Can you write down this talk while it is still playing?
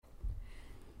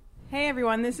Hey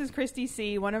everyone, this is Christy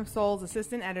C., one of Soul's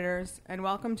assistant editors, and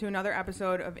welcome to another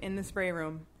episode of In the Spray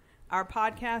Room, our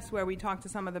podcast where we talk to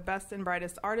some of the best and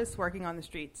brightest artists working on the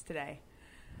streets today.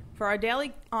 For our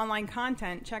daily online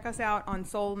content, check us out on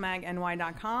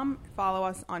soulmagny.com. Follow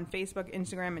us on Facebook,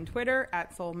 Instagram, and Twitter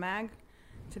at soulmag.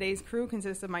 Today's crew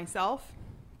consists of myself,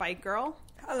 Bike Girl.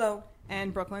 Hello.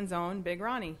 And Brooklyn's own Big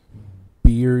Ronnie.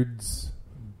 Beards,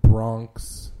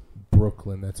 Bronx,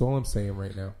 Brooklyn. That's all I'm saying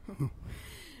right now.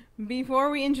 Before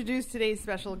we introduce today's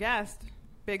special guest,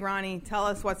 Big Ronnie, tell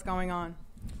us what's going on.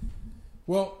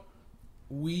 Well,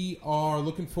 we are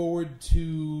looking forward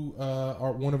to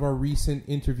one of our recent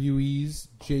interviewees,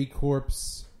 J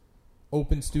Corp's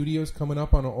Open Studios, coming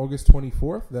up on August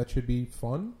 24th. That should be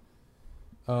fun.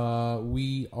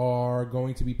 We are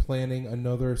going to be planning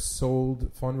another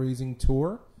Sold fundraising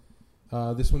tour.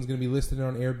 This one's going to be listed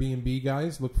on Airbnb,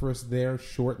 guys. Look for us there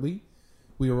shortly.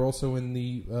 We are also in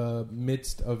the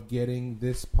midst of getting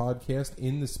this podcast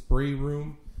in the spray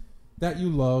room that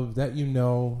you love, that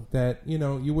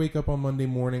you wake up on Monday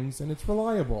mornings and it's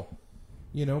reliable.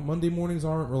 You know, Monday mornings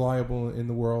aren't reliable in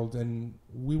the world, and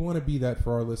we want to be that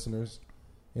for our listeners.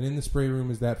 And In the Spray Room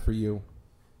is that for you.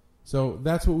 So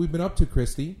that's what we've been up to,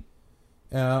 Christy.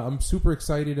 I'm super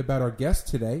excited about our guest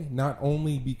today, not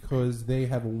only because they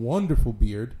have a wonderful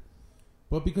beard,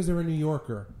 but because they're a New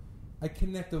Yorker. I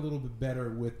connect a little bit better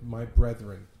with my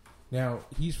brethren. Now,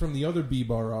 he's from the other B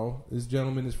borough. This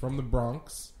gentleman is from the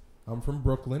Bronx. I'm from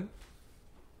Brooklyn.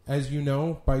 As you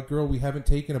know, Bike Girl, we haven't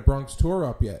taken a Bronx tour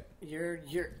up yet. You're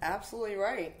absolutely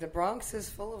right. The Bronx is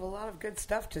full of a lot of good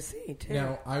stuff to see, too.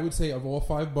 Now, I would say of all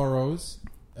 5 boroughs,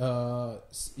 it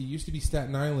used to be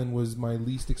Staten Island was my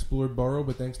least explored borough,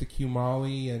 but thanks to Q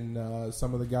Molly and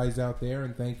some of the guys out there,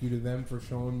 and thank you to them for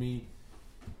showing me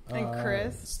And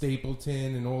Chris.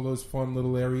 Stapleton and all those fun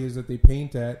little areas that they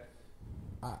paint at.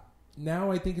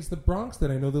 Now I think it's the Bronx that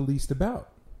I know the least about.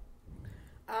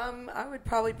 I would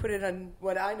probably put it on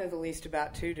what I know the least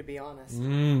about, too, to be honest.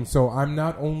 So I'm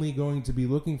not only going to be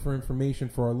looking for information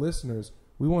for our listeners,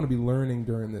 we want to be learning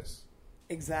during this.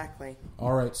 Exactly.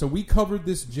 All right, so we covered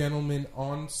this gentleman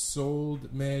on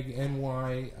Sold Mag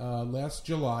NY last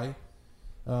July.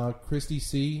 Christy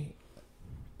C.,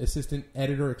 assistant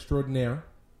editor extraordinaire.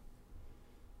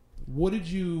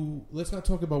 Let's not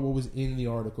talk about what was in the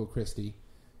article, Christy.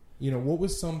 You know, what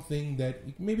was something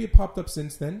that, maybe it popped up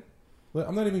since then.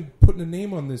 I'm not even putting a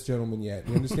name on this gentleman yet.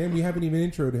 You understand? We haven't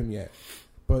even introed him yet.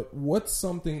 But what's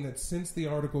something that since the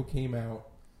article came out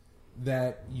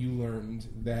that you learned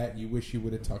that you wish you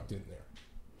would have tucked in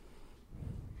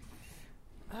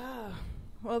there?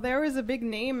 Well, there was a big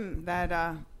name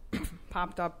that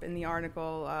popped up in the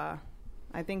article.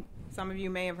 I think some of you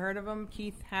may have heard of him,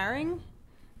 Keith Haring.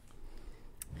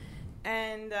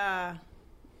 And,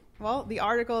 the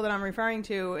article that I'm referring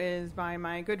to is by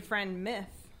my good friend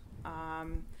Myth.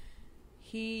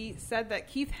 He said that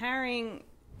Keith Haring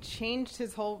changed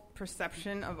his whole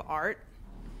perception of art,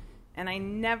 and I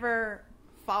never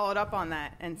followed up on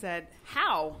that and said,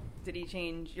 how did he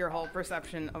change your whole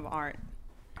perception of art?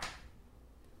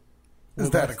 Is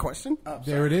that a question? Oh,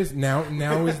 there it is. Now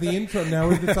is the intro. Now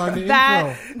is the time to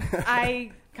intro.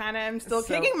 I kind of am still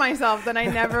kicking myself that I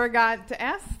never got to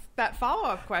ask that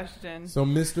follow-up question. So,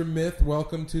 Mr. Myth,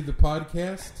 welcome to the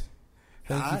podcast.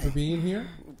 Thank you for being here.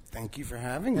 Thank you for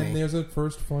having me. And there's a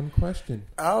first fun question.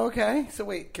 Oh, okay. So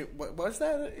wait, what was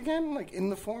that again? Like in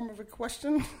the form of a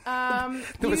question?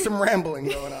 There was some rambling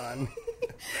going on.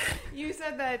 You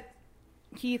said that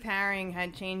Keith Haring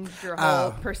had changed your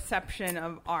whole perception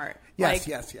of art. Yes,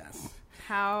 like, yes.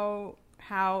 How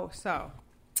so?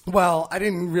 Well, I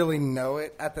didn't really know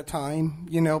it at the time,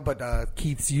 but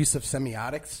Keith's use of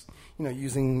semiotics,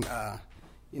 using,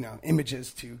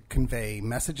 images to convey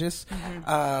messages.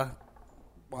 Mm-hmm.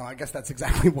 Well, I guess that's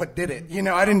exactly what did it.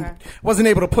 Wasn't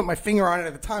able to put my finger on it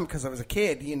at the time because I was a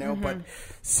kid, mm-hmm. but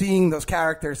seeing those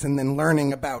characters and then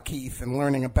learning about Keith and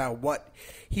learning about what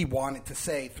he wanted to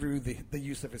say through the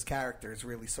use of his characters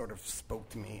really sort of spoke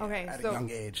to me at a young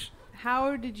age.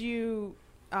 How did you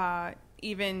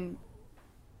even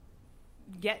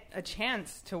get a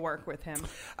chance to work with him?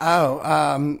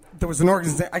 There was an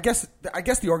organization. I guess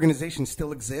the organization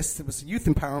still exists. It was a youth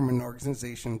empowerment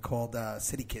organization called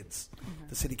City Kids,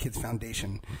 the City Kids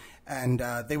Foundation, and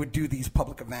they would do these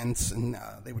public events, and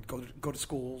they would go to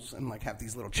schools and like have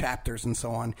these little chapters and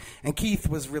so on. And Keith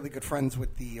was really good friends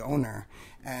with the owner,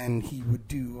 and he would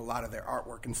do a lot of their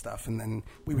artwork and stuff. And then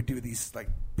we would do these like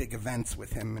big events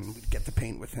with him, and we'd get to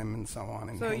paint with him and so on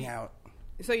and hang out.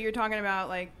 So you're talking about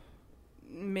like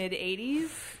mid 80s.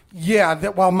 Yeah,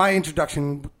 well, my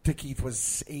introduction to Keith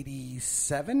was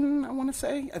 87, I want to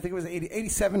say. I think it was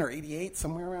 87 or 88,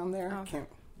 somewhere around there. Okay. I can't,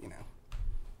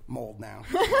 mold now.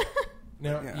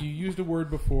 Now, Yeah. you used a word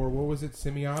before. What was it?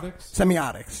 Semiotics?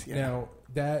 Semiotics, yeah. Now,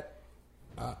 that,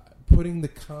 putting the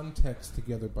context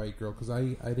together, Bike Girl, because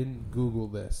I didn't Google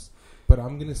this, but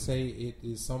I'm going to say it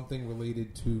is something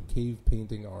related to cave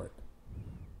painting art.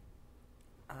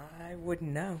 I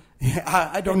wouldn't know. Yeah,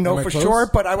 I don't know Am I for close? sure,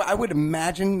 but I would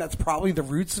imagine that's probably the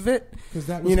roots of it. Because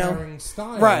that was Haring's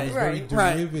style. Right, It was very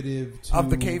right. derivative to... Of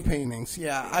the cave paintings,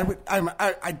 yeah.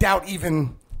 I doubt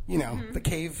even, the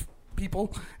cave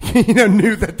people,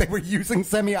 knew that they were using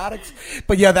semiotics.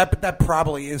 But yeah, that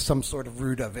probably is some sort of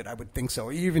root of it. I would think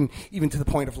so. Even to the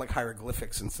point of like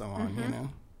hieroglyphics and so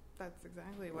on, That's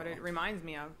exactly what it reminds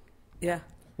me of. Yeah.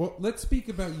 Well, let's speak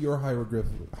about your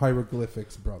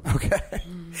hieroglyphics, brother. Okay.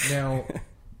 Now,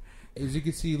 as you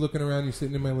can see, looking around, you're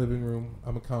sitting in my living room.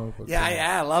 I'm a comic book fan.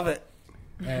 Yeah, I love it.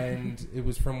 And it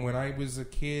was from when I was a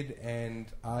kid, and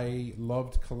I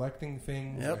loved collecting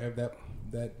things. Yep. I have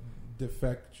that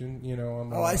defection,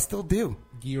 I'm I still do.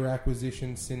 gear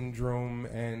acquisition syndrome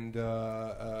and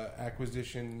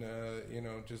acquisition,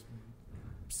 just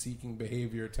seeking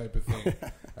behavior type of thing.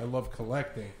 I love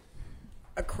collecting.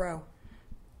 A crow.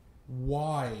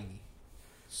 Why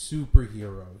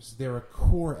superheroes? They're a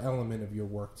core element of your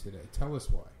work today. Tell us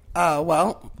why.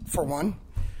 Well, for one,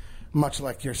 much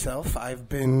like yourself, I've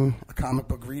been a comic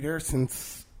book reader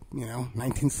since,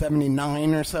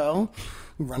 1979 or so,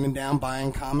 running down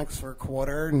buying comics for a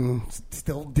quarter and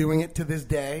still doing it to this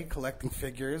day, collecting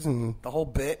figures and the whole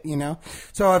bit,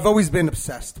 So I've always been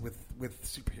obsessed with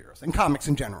superheroes and comics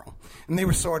in general. And they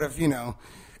were sort of,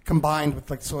 combined with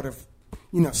like sort of,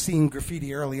 seeing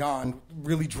graffiti early on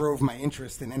really drove my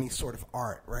interest in any sort of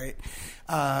art, right?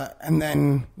 And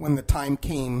then when the time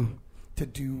came to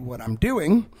do what I'm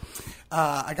doing,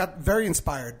 I got very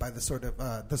inspired by the sort of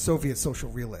the Soviet social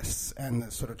realists and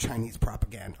the sort of Chinese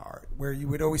propaganda art, where you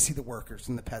would always see the workers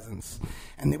and the peasants,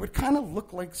 and they would kind of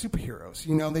look like superheroes.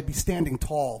 They'd be standing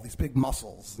tall, these big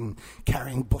muscles, and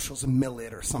carrying bushels of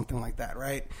millet or something like that,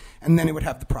 right? And then it would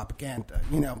have the propaganda.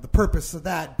 The purpose of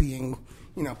that being,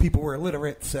 people were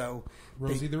illiterate, so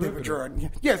Rosie the they would Riveter. draw.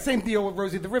 Yeah, same deal with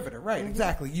Rosie the Riveter, right?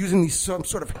 Exactly, using these some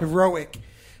sort of heroic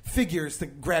figures to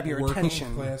grab your Working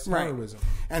attention, class right? heroism.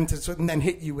 And and then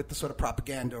hit you with the sort of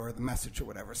propaganda or the message or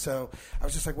whatever. So I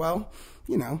was just like, well,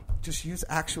 just use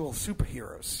actual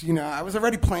superheroes. I was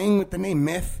already playing with the name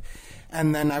Myth,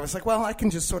 and then I was like, well, I can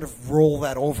just sort of roll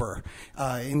that over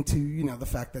into the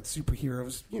fact that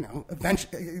superheroes,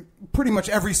 eventually, pretty much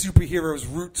every superhero's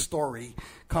root story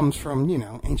comes from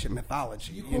ancient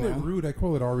mythology. You call it root, I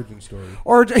call it origin story.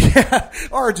 Origins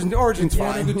It's fine.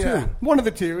 one of the yeah. two. One of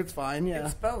the two, it's fine. Yeah,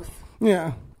 It's both.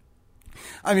 yeah.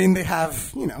 I mean, they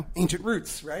have ancient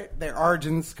roots, right? Their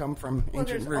origins come from Well, ancient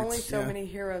there's roots. only so yeah. many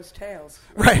heroes' tales.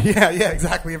 Right? Yeah,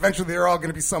 exactly. Eventually, they're all going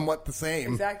to be somewhat the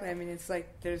same. Exactly. I mean, it's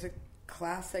like there's a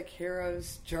classic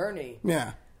hero's journey.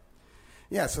 Yeah.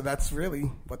 Yeah, so that's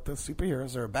really what the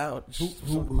superheroes are about. Who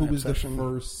Sort of my was the obsession.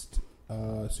 first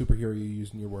superhero you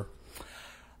used in your work?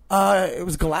 It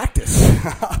was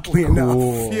Galactus, oddly Cool.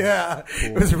 enough. Yeah. Cool.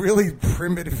 It was really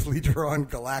primitively drawn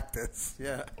Galactus.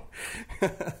 Yeah.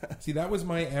 See, that was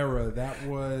my era. That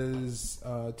was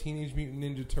Teenage Mutant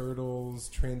Ninja Turtles,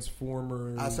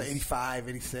 Transformers. So 85,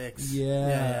 86.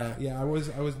 Yeah. I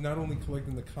was not only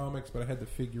collecting the comics, but I had the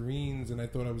figurines, and I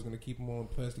thought I was going to keep them all in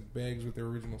plastic bags with their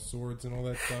original swords and all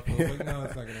that stuff. I was like, no,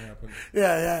 that's not going to happen.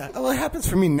 Yeah. Well, it happens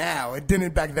for me now. It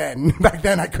didn't back then. Back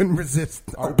then, I couldn't resist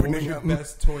What was opening your them.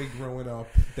 best toy growing up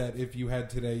that if you had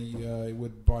today, it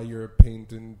would buy your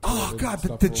paint and Oh toilet God,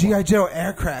 and the stuff G.I. for a while? Joe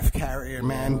aircraft carrier,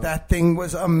 man. Yeah. That thing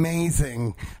was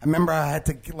amazing. I remember I had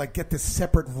to get this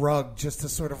separate rug just to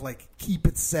sort of keep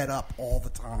it set up all the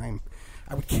time.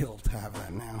 I would kill to have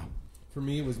that now. For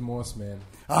me, it was Moss Man.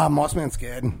 Mossman's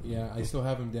good. Yeah, I still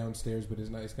have him downstairs, but he's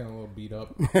kind of a little beat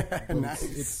up. But Nice.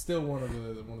 it's still one of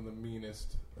the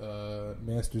meanest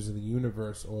Masters of the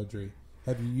Universe. Audrey,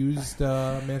 have you used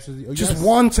Masters of the? Oh, Just yes.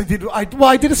 once I did. I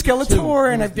did a Skeletor Two.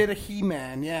 and I did a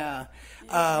He-Man. Yeah.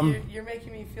 You're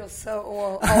making me feel so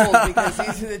old because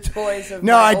these are the toys of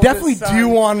No, my I oldest definitely son. do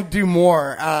want to do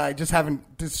more. I just haven't.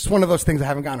 It's one of those things I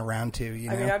haven't gotten around to.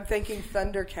 I mean, I'm thinking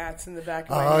Thundercats in the back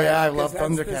of my Oh, head. yeah, I 'cause love that's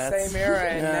Thundercats. the same era,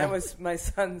 and Yeah. that was my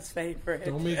son's favorite.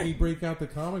 Don't make me break out the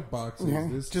comic boxes. Yeah.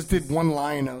 This Just did one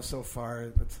Lion-O so far.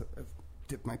 I've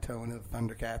dipped my toe into the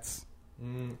Thundercats.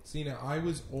 See, now I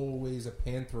was always a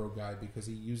Panthro guy because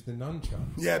he used the nunchucks.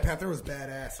 Yeah, Panther was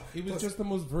badass. It was just the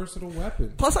most versatile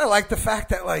weapon. Plus, I like the fact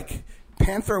that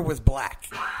Panthro was black,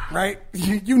 right?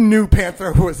 You knew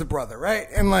Panthro was a brother, right?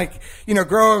 And like, you know,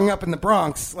 growing up in the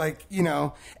Bronx, like, you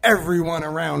know, everyone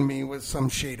around me was some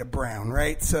shade of brown,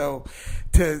 right? So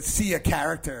to see a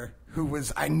character who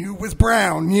I knew was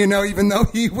brown, you know, even though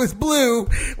he was blue,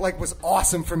 like, was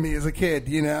awesome for me as a kid,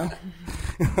 you know?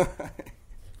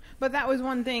 But that was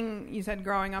one thing you said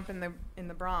growing up in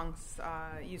the Bronx.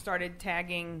 You started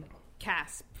tagging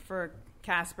Casp for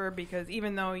Casper because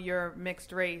even though you're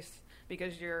mixed race,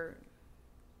 because you're,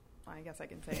 I guess I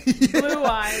can say it, blue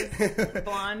eyes,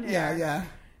 blonde hair. Yeah.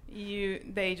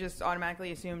 They just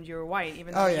automatically assumed you were white,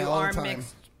 even though you are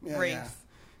mixed race.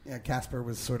 Yeah, Casper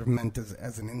was sort of meant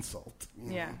as an insult.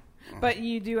 You know? But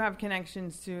you do have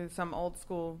connections to some old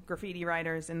school graffiti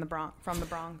writers in the Bronx, from the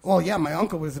Bronx. Well, yeah, my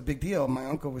uncle was a big deal. My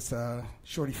uncle was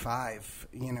Shorty 5,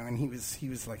 you know, and he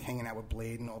was like hanging out with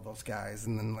Blade and all those guys,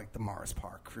 and then like the Morris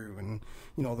Park crew, and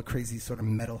you know, all the crazy sort of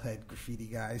metalhead graffiti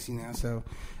guys, you know. So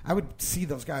I would see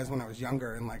those guys when I was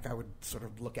younger, and like I would sort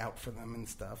of look out for them and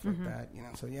stuff like that, you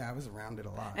know. So yeah, I was around it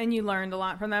a lot. And you learned a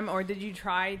lot from them, or did you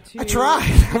try to? I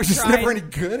tried. I was just never any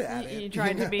good at it. You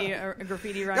tried to be a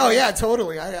graffiti writer. Oh yeah,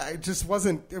 totally. I just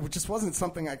wasn't. It just wasn't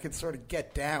something I could sort of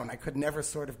get down. I could never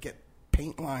sort of get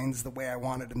paint lines the way I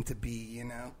wanted them to be. You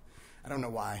know, I don't know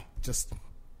why. Just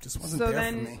wasn't there for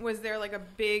me. So then, was there like a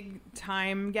big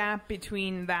time gap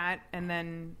between that and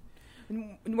then?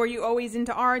 Were you always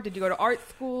into art? Did you go to art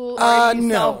school?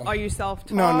 No. Are you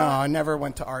self-taught? No, I never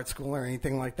went to art school or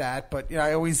anything like that. But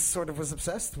I always sort of was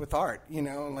obsessed with art, you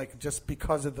know, like just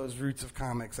because of those roots of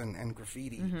comics and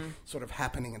graffiti sort of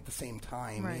happening at the same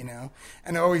time, you know.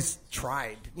 And I always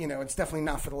tried, you know. It's definitely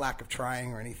not for the lack of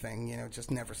trying or anything, you know,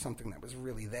 just never something that was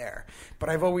really there. But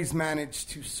I've always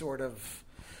managed to sort of,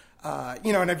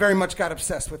 you know, and I very much got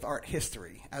obsessed with art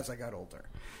history as I got older.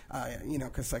 You know,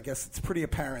 because I guess it's pretty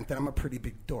apparent that I'm a pretty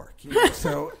big dork. You know?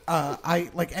 So I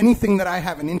like anything that I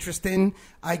have an interest in,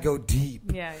 I go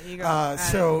deep. Yeah, you go.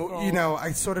 So you know,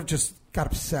 I sort of just got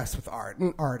obsessed with art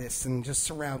and artists, and just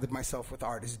surrounded myself with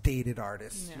artists, dated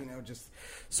artists. Yeah. You know, just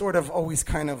sort of always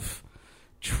kind of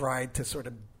tried to sort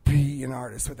of be an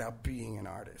artist without being an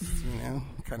artist. You know,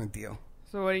 kind of deal.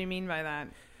 So what do you mean by that?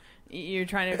 You're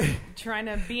trying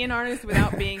to be an artist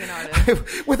without being an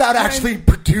artist, without actually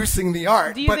producing the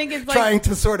art. Do you but think it's trying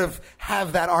to sort of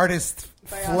have that artist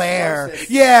flair?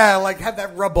 Yeah, like have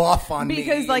that rub off on me.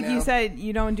 Because, like you said,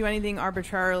 you don't do anything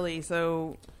arbitrarily.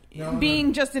 So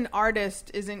being just an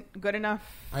artist isn't good enough.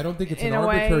 I don't think it's an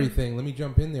arbitrary thing. Let me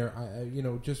jump in there. You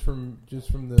know, just from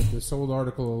the sold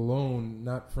article alone,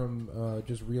 not from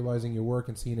just realizing your work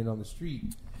and seeing it on the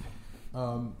street.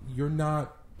 You're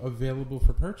not available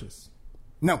for purchase.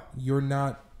 No. You're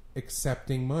not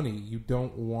accepting money. You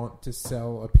don't want to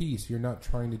sell a piece. You're not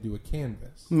trying to do a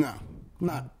canvas. No,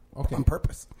 not on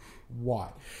purpose.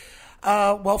 Why?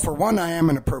 Well, for one, I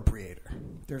am an appropriator.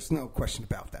 There's no question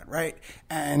about that, right?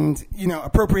 And, you know,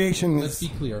 appropriation is...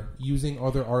 Let's be clear. Using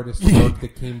other artists' work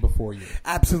that came before you.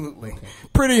 Absolutely. Okay.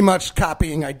 Pretty much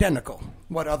copying identical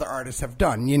what other artists have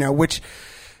done, you know, which...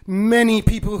 many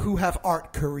people who have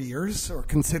art careers or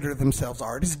consider themselves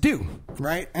artists do,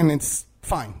 right? And it's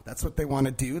fine. That's what they want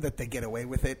to do, that they get away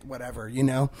with it, whatever, you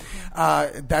know?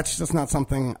 That's just not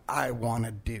something I want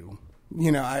to do.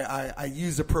 You know, I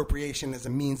use appropriation as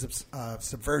a means of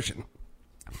subversion,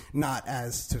 not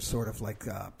as to sort of like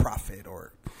profit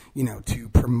or, you know, to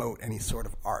promote any sort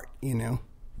of art, you know?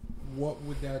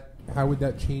 How would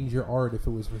that change your art if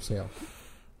it was for sale?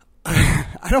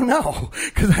 I don't know,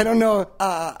 because I don't know.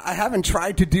 I haven't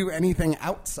tried to do anything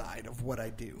outside of what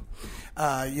I do,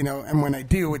 you know. And when I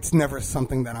do, it's never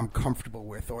something that I'm comfortable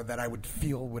with or that I would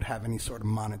feel would have any sort of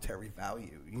monetary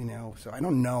value, you know. So I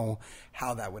don't know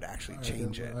how that would actually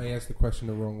change it. I asked the question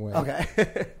the wrong way.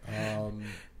 Okay.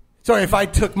 So if I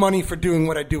took money for doing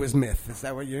what I do as myth, is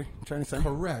that what you're trying to say?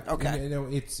 Correct. Okay. And, you know,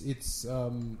 it's.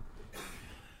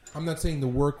 I'm not saying the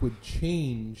work would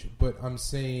change, but I'm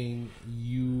saying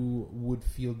you would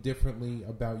feel differently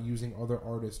about using other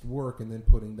artists' work and then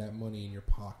putting that money in your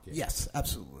pocket. Yes,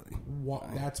 absolutely.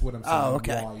 That's what I'm saying. Oh,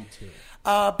 okay. Why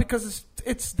too? Because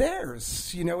it's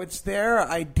theirs, you know, it's their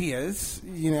ideas,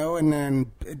 you know, and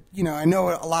then, you know, I know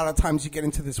a lot of times you get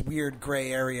into this weird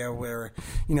gray area where,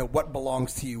 you know, what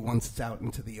belongs to you once it's out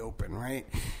into the open, right?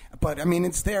 But, I mean,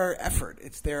 it's their effort.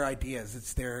 It's their ideas.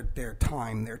 It's their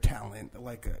time, their talent,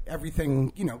 like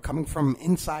everything, you know, coming from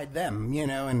inside them, you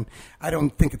know, and I don't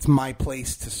think it's my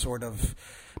place to sort of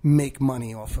make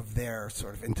money off of their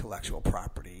sort of intellectual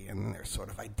property and their sort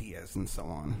of ideas and so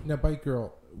on. Now, Bike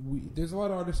Girl, there's a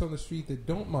lot of artists on the street that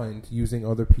don't mind using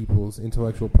other people's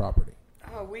intellectual property.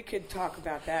 Oh, we could talk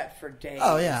about that for days.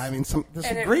 Oh yeah, I mean, there's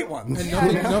some great ones.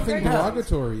 And nothing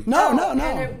derogatory. No. And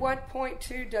at what point,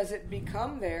 too, does it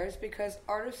become theirs? Because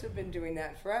artists have been doing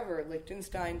that forever.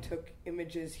 Lichtenstein took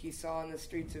images he saw on the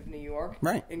streets of New York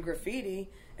in graffiti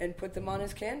and put them on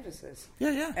his canvases.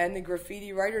 Yeah. And the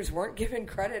graffiti writers weren't given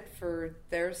credit for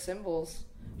their symbols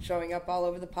showing up all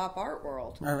over the pop art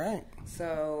world. All right.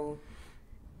 So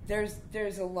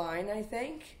there's a line, I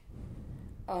think.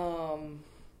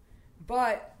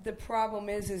 But the problem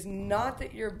is not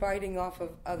that you're biting off of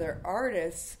other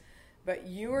artists, but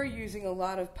you are using a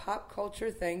lot of pop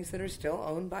culture things that are still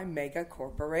owned by mega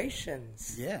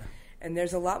corporations. Yeah. And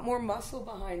there's a lot more muscle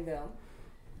behind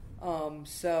them.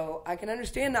 So I can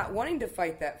understand not wanting to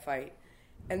fight that fight.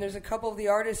 And there's a couple of the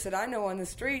artists that I know on the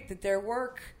street that their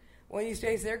work, one of these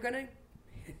days,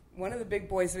 one of the big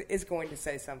boys is going to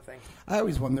say something. I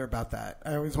always wonder about that.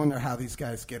 I always wonder how these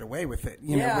guys get away with it,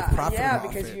 with profiting off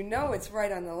because it. it's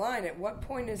right on the line. At what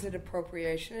point is it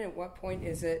appropriation? At what point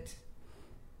is it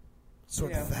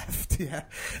sort of theft? Yeah,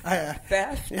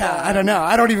 theft. Yeah, I don't know.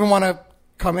 I don't even want to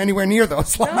come anywhere near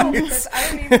those lines. No, because I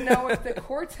don't even know if the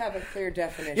courts have a clear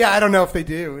definition. Yeah, I don't know if they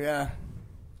do. Yeah.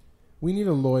 We need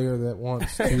a lawyer that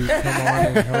wants to come on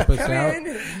and help us out.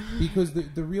 Because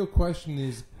the real question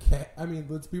is,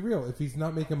 let's be real. If he's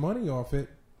not making money off it,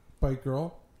 Bike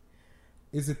Girl,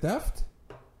 is it theft?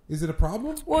 Is it a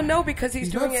problem? Well, no, because he's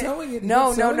doing not selling it.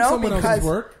 No,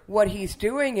 because what he's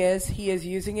doing is he is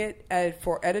using it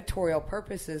for editorial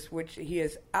purposes, which he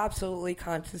is absolutely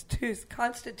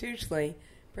constitutionally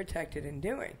protected in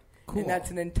doing. Cool. And that's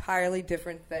an entirely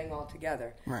different thing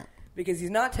altogether. Right. Because he's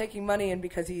not taking money and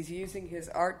because he's using his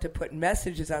art to put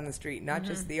messages on the street, not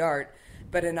just the art,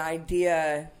 but an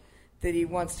idea that he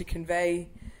wants to convey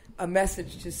a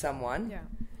message to someone. Yeah.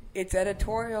 It's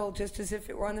editorial just as if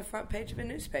it were on the front page of a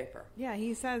newspaper. Yeah,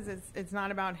 he says it's not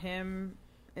about him.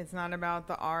 It's not about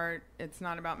the art. It's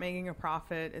not about making a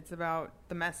profit. It's about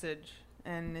the message.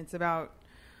 And it's about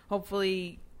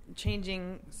hopefully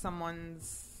changing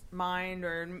someone's mind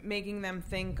or making them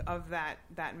think of that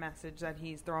message that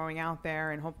he's throwing out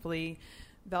there, and hopefully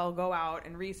they'll go out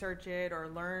and research it or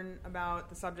learn about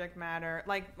the subject matter.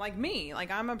 Like me,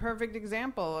 I'm a perfect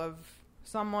example of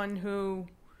someone who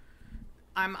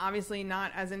I'm obviously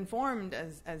not as informed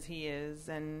as he is,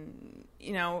 and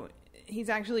he's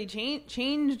actually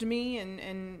changed me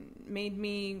and made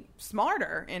me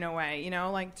smarter in a way,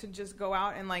 to just go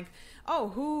out and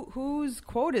whose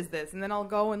quote is this? And then I'll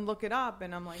go and look it up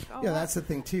and I'm like, oh. Yeah, that's the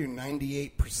thing too.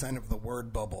 98% of the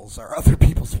word bubbles are other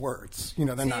people's words. They're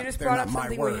not my words. You just brought up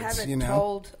something we haven't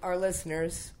told our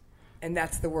listeners, and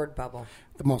that's the word bubble.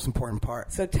 The most important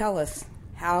part. So tell us,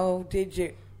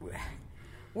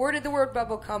 where did the word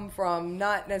bubble come from?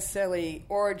 Not necessarily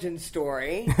origin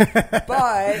story,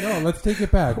 but... No, let's take it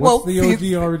back. What's the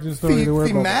OG origin story of the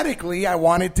word bubble? Thematically, I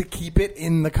wanted to keep it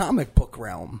in the comic book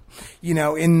realm.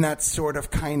 In that sort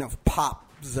of kind of pop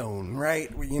zone,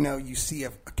 right? Where, you see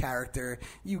a character,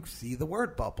 you see the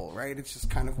word bubble, right? It's just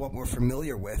kind of what we're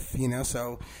familiar with,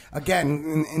 So,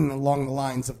 again, in along the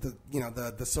lines of the,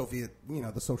 the Soviet,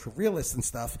 the social realists and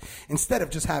stuff, instead of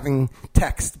just having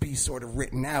text be sort of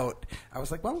written out, I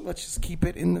was like, well, let's just keep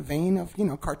it in the vein of,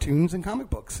 cartoons and comic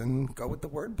books and go with the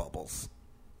word bubbles.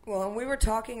 Well, and we were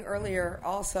talking earlier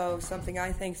also, something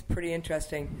I think is pretty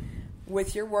interesting.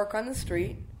 With your work on the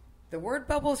street, the word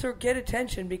bubbles get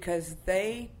attention because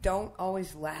they don't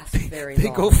always last very long.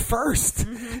 They go first.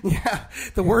 Mm-hmm. Yeah.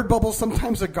 The word bubbles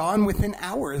sometimes are gone within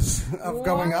hours of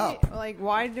going up.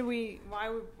 Why do we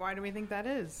think that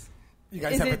is? You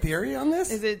guys have a theory on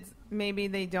this? Is it maybe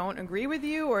they don't agree with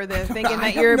you, or they're thinking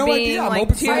that you're being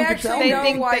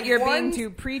that you're being too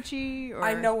preachy? Or?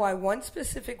 I know why one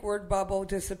specific word bubble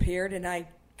disappeared, and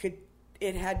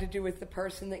it had to do with the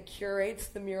person that curates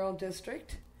the mural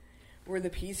district where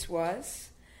the piece was,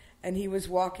 and he was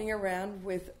walking around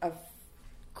with a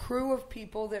crew of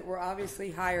people that were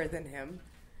obviously higher than him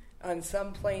on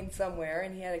some plane somewhere,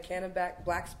 and he had a can of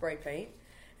black spray paint,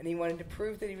 and he wanted to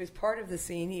prove that he was part of the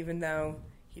scene even though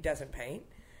he doesn't paint,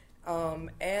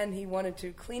 and he wanted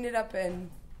to clean it up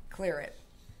and clear it.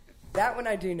 That one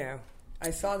I do know. I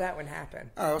saw that one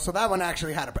happen. Oh, so that one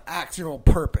actually had an actual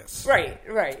purpose. Right.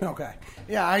 Okay.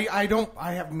 Yeah,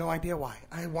 I have no idea why.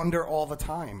 I wonder all the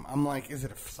time. I'm like, is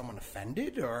it someone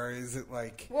offended, or is it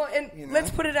like... Well, and let's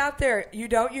put it out there. You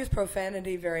don't use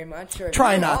profanity very much. Or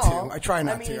try not to. I try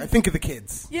not to. I think of the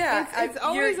kids. Yeah. It's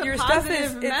always your a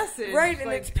positive stuff is, message. Right,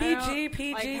 and it's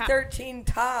PG-13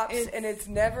 tops, and it's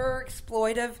never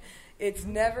exploitive. It's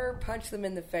never punch them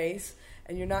in the face,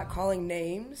 and you're not calling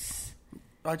names.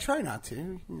 I try not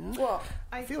to. Well,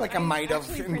 I feel like I might have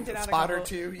in a spot or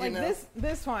two.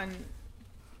 This one,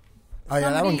 Oh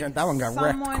yeah, that one got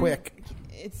wrecked quick.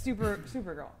 It's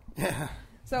Supergirl. Yeah.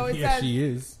 So it Yeah, says, she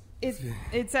is.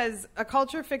 It says a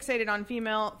culture fixated on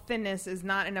female thinness is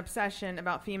not an obsession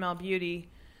about female beauty,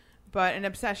 but an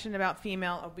obsession about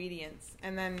female obedience.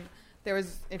 And then there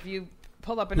was, if you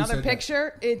pull up another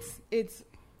picture, it's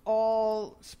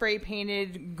all spray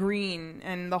painted green,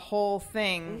 and the whole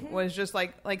thing was just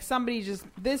like somebody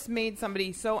this made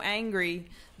somebody so angry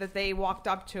that they walked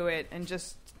up to it and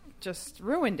just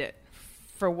ruined it.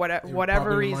 For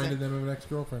whatever reason. Reminded them of an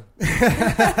ex-girlfriend.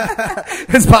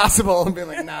 It's possible. And be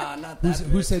like, nah, not that.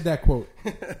 Who said that quote?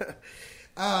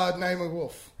 Naomi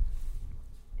Wolf.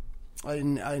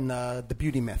 In The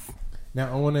Beauty Myth.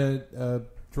 Now, I want to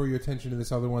draw your attention to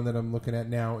this other one that I'm looking at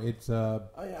now. It's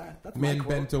that's Men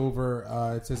Bent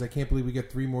Over. It says, I can't believe we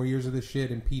get 3 more years of this shit.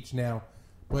 Impeach now.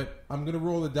 But I'm going to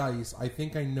roll the dice. I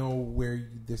think I know where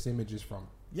this image is from.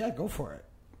 Yeah, go for it.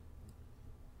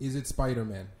 Is it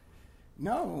Spider-Man?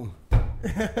 No.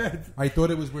 I thought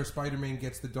it was where Spider-Man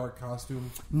gets the dark costume.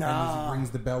 No. And he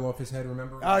rings the bell off his head,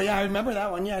 remember? Oh, yeah, I remember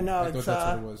that one. Yeah, no, I thought that's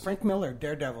what it was. Frank Miller,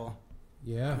 Daredevil.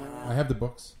 Yeah, I have the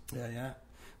books. Yeah.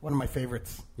 One of my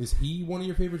favorites. Is he one of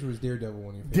your favorites, or is Daredevil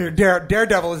one of your favorites?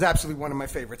 Daredevil is absolutely one of my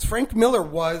favorites. Frank Miller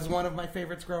was one of my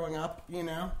favorites growing up, you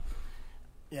know?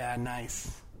 Yeah,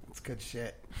 nice. That's good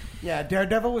shit. Yeah,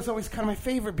 Daredevil was always kind of my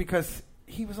favorite because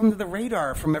he was under the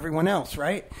radar from everyone else,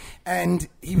 right? And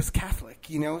he was Catholic,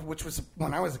 you know, which was,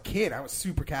 when I was a kid, I was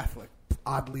super Catholic,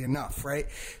 oddly enough, right?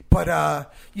 But,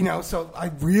 you know, so I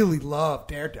really loved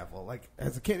Daredevil, like,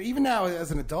 as a kid. Even now,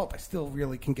 as an adult, I still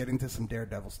really can get into some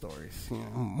Daredevil stories, you know,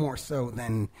 more so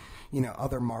than, you know,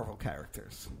 other Marvel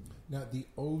characters. Now, the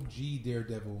OG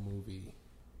Daredevil movie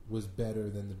was better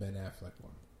than the Ben Affleck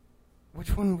one.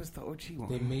 Which one was the OG one?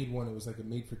 They made one. It was like a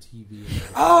made-for-TV.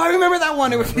 Oh, I remember that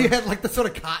one. It was he had like the sort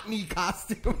of cottony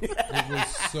costume. It was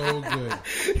so good.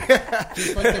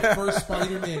 Just like the first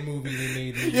Spider-Man movie they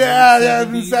made.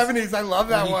 In the 70s. I love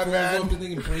that one, he man. falls off the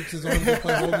thing and breaks his arm just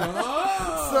by holding on.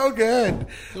 Oh! So good.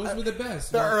 Those were the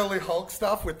best. The early Hulk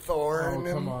stuff with Thor. Oh,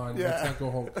 come on. Let's not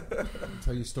go Hulk. I'll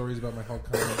tell you stories about my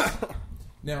Hulk comics.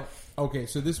 Now, okay,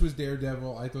 so this was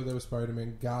Daredevil. I thought that was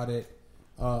Spider-Man. Got it.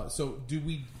 So do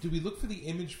we look for the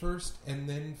image first and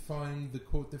then find the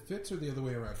quote that fits, or the other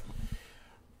way around?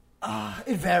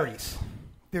 It varies.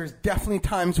 There's definitely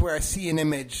times where I see an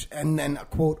image and then a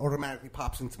quote automatically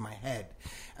pops into my head.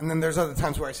 And then there's other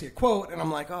times where I see a quote and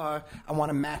I'm like, oh, I want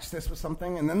to match this with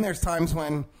something. And then there's times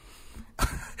when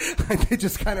it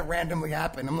just kind of randomly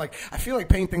happen. I'm like, I feel like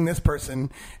painting this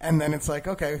person. And then it's like,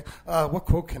 okay, what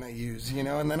quote can I use? You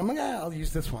know? And then I'm like, I'll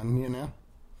use this one, you know?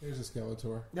 There's a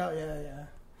Skeletor. Oh, yeah.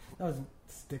 That was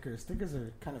stickers. Stickers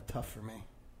are kind of tough for me.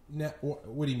 Now,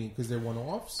 what do you mean? Because they're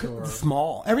one-offs? Or?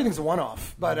 Small. Everything's a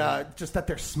one-off, but just that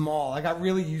they're small. I got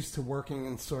really used to working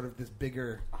in sort of this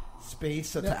bigger space,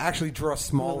 so to actually draw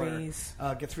smaller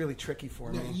gets really tricky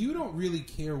for me. You don't really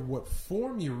care what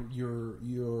form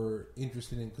you're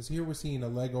interested in, because here we're seeing a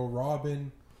Lego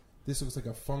Robin. This looks like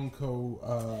a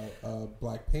Funko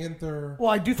Black Panther.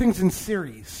 Well, I do things in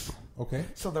series. Okay.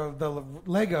 So the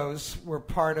Legos were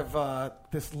part of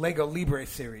this Lego Libre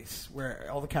series, where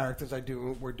all the characters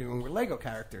were Lego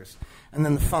characters. And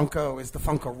then the Funko is the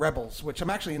Funko Rebels, which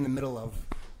I'm actually in the middle of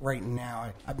right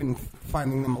now. I've been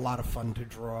finding them a lot of fun to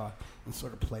draw and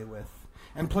sort of play with.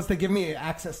 And plus, they give me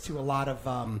access to a lot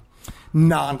of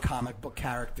non-comic book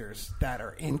characters that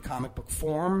are in comic book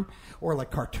form or like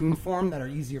cartoon form that are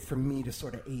easier for me to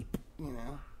sort of ape, you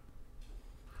know.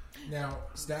 Now,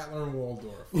 Statler and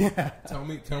Waldorf. Yeah. Tell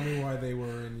me why they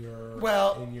were in your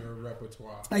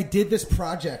repertoire. I did this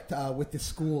project with the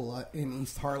school in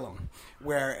East Harlem,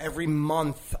 where every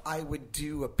month I would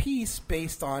do a piece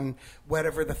based on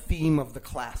whatever the theme of the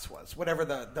class was, whatever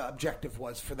the objective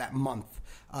was for that month.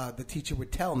 The teacher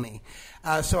would tell me.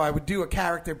 So I would do a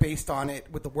character based on it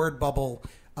with the word bubble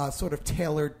sort of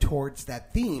tailored towards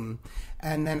that theme.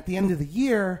 And then at the end of the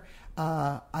year,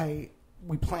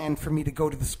 we planned for me to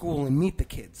go to the school and meet the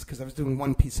kids because I was doing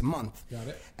one piece a month. Got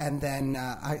it. And then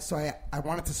I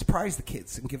wanted to surprise the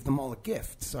kids and give them all a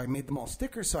gift. So I made them all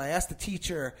stickers. So I asked the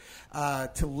teacher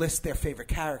to list their favorite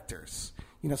characters.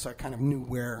 You know, so I kind of knew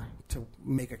where to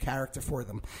make a character for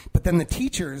them. But then the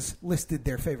teachers listed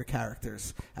their favorite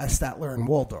characters as Statler and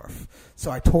Waldorf.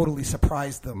 So I totally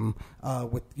surprised them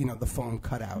with, you know, the foam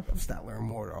cutout of Statler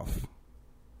and Waldorf.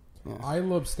 Yeah. I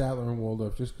love Statler and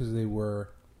Waldorf just because they were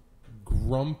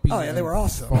grumpy. Oh yeah, they were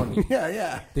awesome. Funny.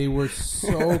 yeah. They were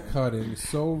so cutting,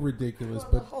 so ridiculous,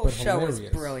 The whole but show hilarious. was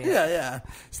brilliant. Yeah.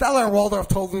 Statler and Waldorf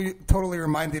totally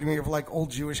reminded me of like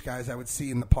old Jewish guys I would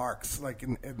see in the parks, like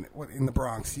in the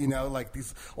Bronx. You know, like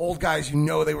these old guys. You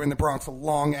know, they were in the Bronx a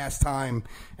long ass time,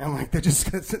 and like they're just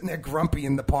sitting there grumpy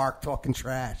in the park talking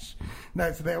trash.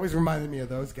 They always reminded me of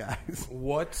those guys.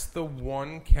 What's the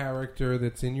one character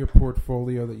that's in your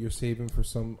portfolio that you're saving for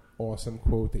some awesome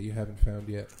quote that you haven't found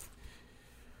yet?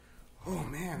 Oh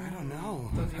man, I don't know.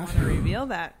 Do you want to reveal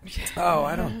that? Oh,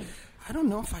 I don't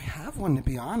know if I have one, to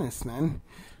be honest, man.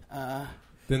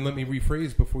 Then let me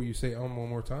rephrase before you say one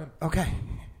more time. Okay.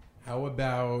 How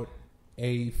about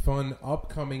a fun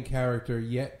upcoming character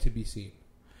yet to be seen?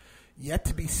 Yet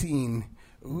to be seen.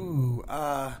 Ooh,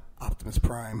 Optimus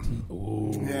Prime.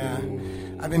 Ooh. Yeah,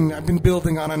 I've been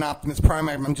building on an Optimus Prime.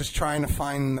 I'm just trying to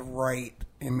find the right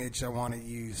image I want to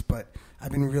use, but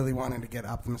I've been really wanting to get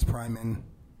Optimus Prime in.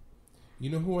 You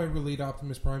know who I relate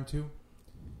Optimus Prime to?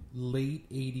 Late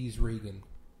 80s Reagan.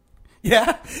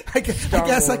 Yeah, I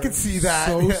guess I could see that.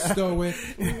 So yeah. stoic,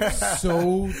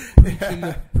 so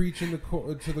preaching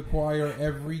to the choir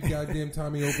every goddamn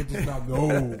time he opens his mouth.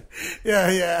 No.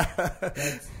 Yeah.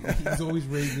 He's always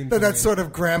Reagan. That sort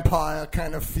of grandpa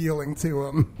kind of feeling to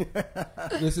him.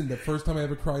 Listen, the first time I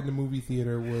ever cried in a movie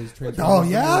theater was Transformers. Oh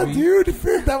yeah, movie.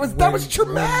 dude, that was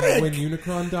traumatic. When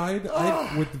Unicron died,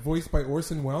 with the voice by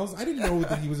Orson Welles, I didn't know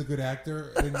that he was a good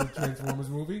actor in the Transformers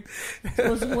movie. It's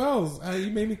Orson Welles, he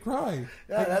made me cry.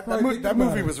 Yeah, that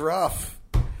movie was rough.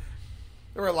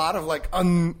 There were a lot of like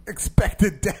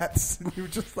unexpected deaths, and you were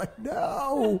just like,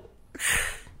 no.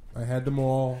 I had them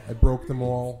all. I broke them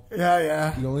all.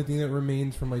 Yeah. The only thing that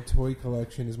remains from my toy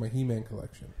collection is my He-Man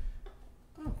collection.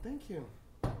 Oh, thank you.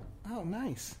 Oh,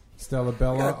 nice. Stella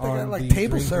Bella They got, on like, the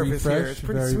table drink service refresh. here. It's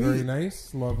pretty very, sweet. very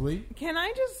nice. Lovely. Can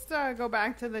I just go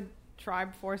back to the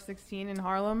Tribe 416 in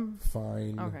Harlem?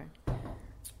 Fine. Okay.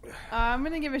 I'm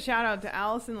going to give a shout out to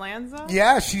Allison Lanza.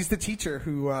 Yeah, she's the teacher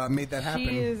who made that happen.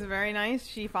 She is very nice.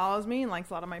 She follows me and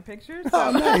likes a lot of my pictures.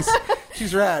 Oh, nice.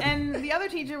 She's rad. And the other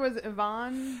teacher was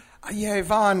Yvonne. Yeah,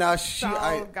 Yvonne.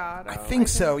 Salgado, I think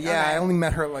so. Yeah, Okay. I only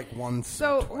met her like once.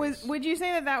 So, or twice. would you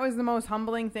say that was the most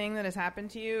humbling thing that has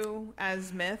happened to you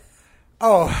as Myth?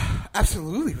 Oh,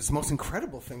 absolutely. It was the most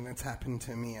incredible thing that's happened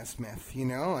to me as Smith. You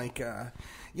know, like,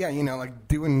 like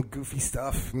doing goofy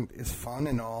stuff is fun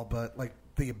and all, but like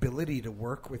the ability to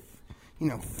work with,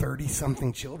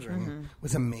 30-something children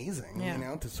was amazing. Yeah. You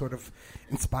know, to sort of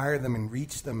inspire them and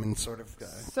reach them and sort of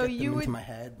So get them into my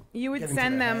head. You would get into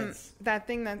send their them heads. that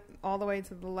thing that all the way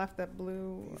to the left, that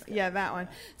blue. Yeah, that one.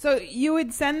 So you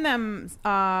would send them,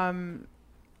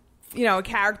 a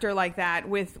character like that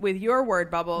with your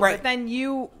word bubble, Right. but then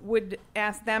you would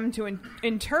ask them to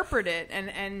interpret it,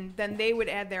 and then they would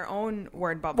add their own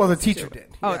word bubble. Well, the teacher did.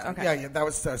 Oh, yeah, okay. Yeah, that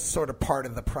was sort of part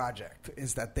of the project,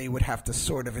 is that they would have to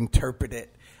sort of interpret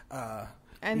it.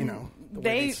 And the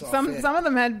way they saw fit. some of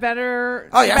them had better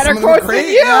Oh yeah, better some of them were quotes great.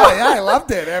 than you. Yeah, I loved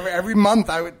it. Every month,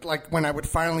 I would when I would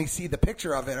finally see the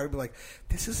picture of it, I would be like,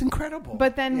 "This is incredible."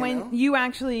 But then you when know? you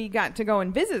actually got to go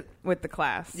and visit with the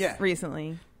class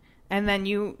recently, and then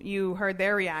you heard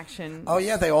their reaction. Oh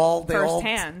yeah, they all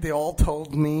firsthand. they all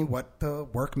told me what the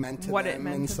work meant to What them it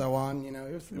meant and to so on.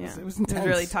 It was intense. It was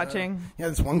really touching.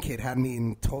 This one kid had me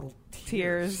in total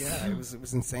tears. Tears. Yeah, it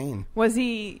was insane. Was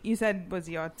he? You said was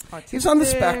he autistic? He was on the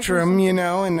spectrum,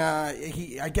 and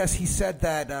I guess he said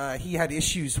that he had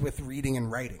issues with reading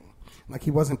and writing. Like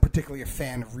he wasn't particularly a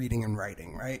fan of reading and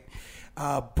writing, right?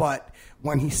 But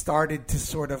when he started to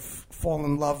sort of fall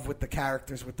in love with the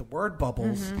characters with the word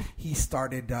bubbles, he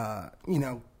started,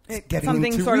 getting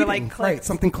something into sort of reading. like clicked. Right,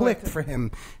 something clicked for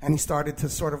him, and he started to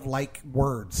sort of like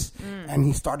words, and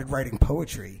he started writing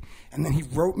poetry. And then he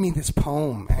wrote me this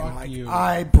poem, and you.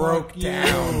 I broke Fuck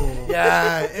down. you.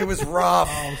 Yeah, it was rough.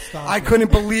 Oh, stop I it.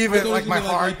 couldn't believe I it. thought Like you my meant,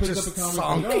 heart he puts just up a comment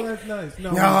sunk. going, oh, that's nice.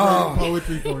 No, No. he's writing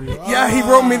poetry for you. Yeah, he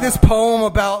wrote me this poem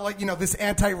about this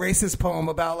anti-racist poem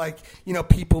about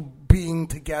people being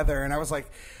together, and I was like,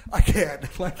 I can't.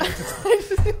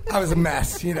 I was a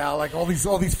mess, Like all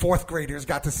these fourth graders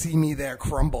got to see me there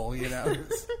crumble. It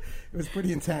was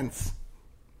pretty intense.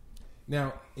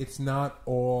 Now, it's not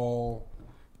all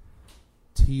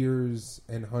tears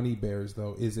and honey bears,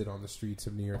 though, is it, on the streets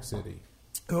of New York City?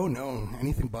 Oh no,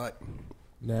 anything but.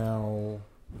 Now,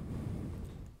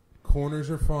 corners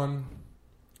are fun.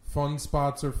 Fun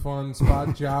spots are fun.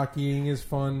 Spot jockeying is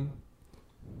fun.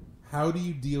 How do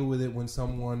you deal with it when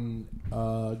someone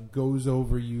goes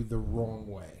over you the wrong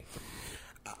way?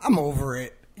 I'm over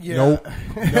it. Yeah. Nope.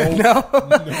 No?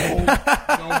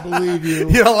 Don't believe you.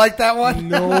 You don't like that one?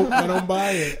 No, I don't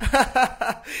buy it.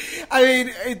 I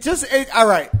mean, all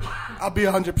right. I'll be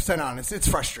 100% honest. It's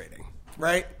frustrating,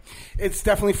 right? It's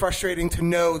definitely frustrating to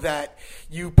know that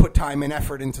you put time and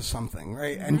effort into something,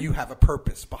 right? Mm-hmm. And you have a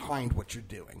purpose behind what you're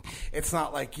doing. It's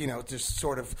not like, just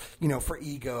sort of, for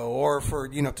ego or for,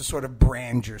 to sort of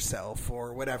brand yourself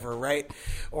or whatever, right?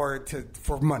 Or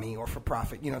for money or for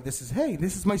profit. This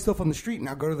is my stuff on the street.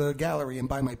 Now go to the gallery and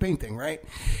buy my painting, right?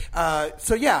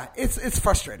 So yeah, it's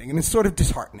frustrating and it's sort of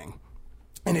disheartening.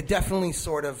 And it definitely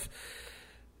sort of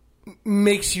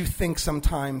makes you think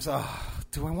sometimes,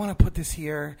 do I want to put this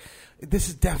here? This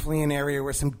is definitely an area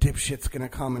where some dipshit's going to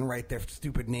come and write their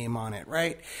stupid name on it,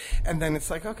 right? And then it's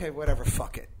like, okay, whatever,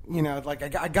 fuck it.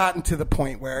 I gotten to the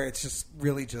point where it's just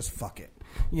really just fuck it.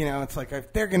 It's like,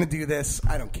 if they're going to do this,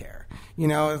 I don't care.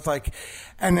 It's like,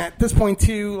 and at this point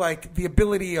too, like the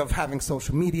ability of having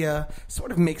social media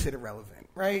sort of makes it irrelevant.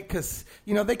 Right? Because,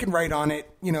 they can write on it,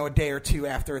 a day or two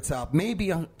after it's up.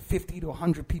 Maybe 50 to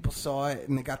 100 people saw it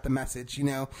and they got the message,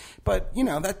 But,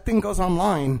 that thing goes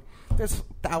online. There's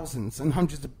thousands and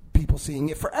hundreds of people seeing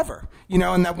it forever,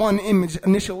 and that one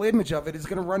initial image of it is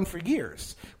going to run for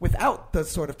years without the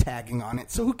sort of tagging on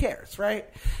it. So who cares, right?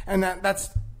 And that's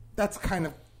kind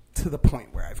of to the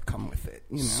point where I've come with it.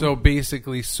 So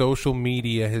basically, social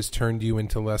media has turned you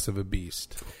into less of a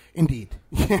beast. Indeed.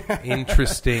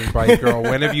 Interesting, Bike Girl.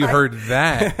 When have you heard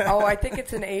that? I think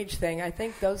it's an age thing. I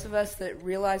think those of us that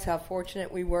realize how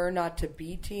fortunate we were not to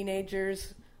be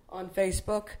teenagers on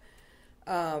Facebook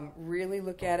really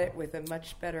look at it with a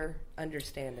much better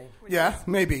understanding. Yeah,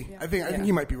 maybe. Yeah. I think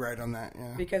you might be right on that.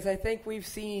 Yeah. Because I think we've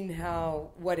seen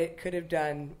what it could have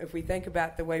done if we think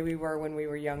about the way we were when we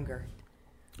were younger.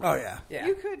 Oh, yeah.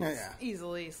 You could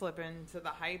easily slip into the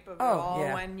hype of it all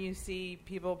when you see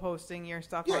people posting your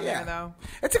stuff on there, though.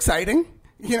 It's exciting.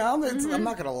 I'm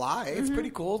not going to lie. It's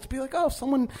pretty cool to be like,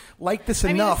 someone liked this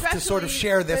enough to sort of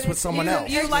share this with someone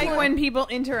else. You like when people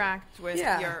interact with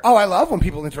your... Oh, I love when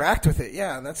people interact with it.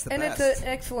 Yeah, that's the best. And it's an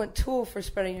excellent tool for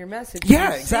spreading your message.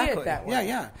 Yeah, exactly. See it that way.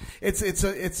 Yeah. It's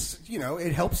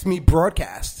it helps me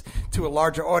broadcast to a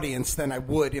larger audience than I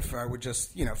would if I were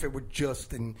just, if it were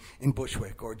just in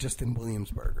Bushwick or just in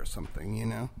Williamsburg or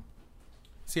something,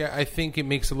 See, I think it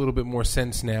makes a little bit more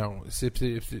sense now.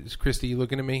 If Christy, you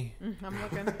looking at me? I'm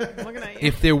looking at you.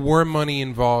 If there were money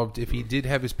involved, if he did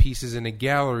have his pieces in a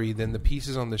gallery, then the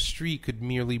pieces on the street could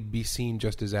merely be seen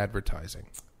just as advertising.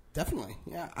 Definitely,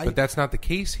 yeah. But that's not the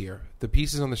case here. The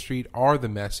pieces on the street are the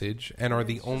message and are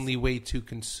the only way to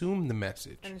consume the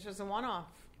message. And it's just a one-off.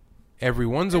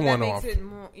 Everyone's a one-off. That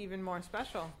makes it even more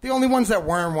special. The only ones that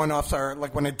weren't one-offs are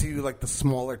like when I do like the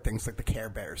smaller things, like the Care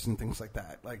Bears and things like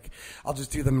that. Like I'll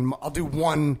just do them. I'll do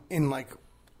one in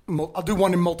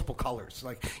multiple colors.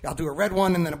 Like I'll do a red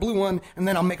one and then a blue one, and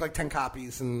then I'll make like 10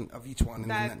 copies of each one,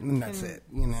 and that's it.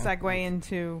 Segue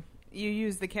into you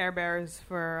use the Care Bears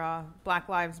for Black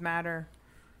Lives Matter.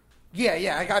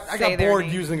 Yeah. I got bored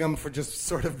using them for just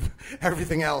sort of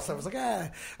everything else. I was like,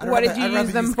 What did you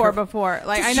use them for before?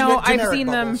 Like I know I've seen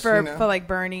bubbles, them for like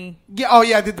Bernie. Yeah. Oh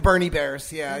yeah, I did the Bernie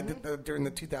Bears. Yeah, I did during the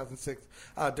 2006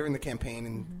 during the campaign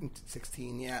in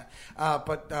 2016. Yeah,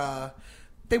 but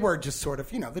they were just sort of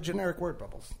the generic word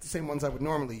bubbles, the same ones I would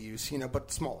normally use.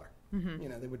 But smaller.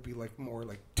 Mm-hmm. They would be like more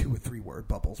like 2 or 3 word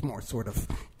bubbles, more sort of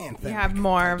anthemic. You have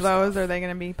more of those? Are they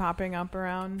going to be popping up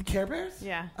around? Care Bears?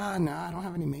 Yeah. No, I don't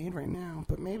have any made right now,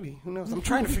 but maybe. Who knows? I'm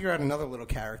trying to figure out another little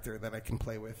character that I can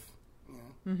play with.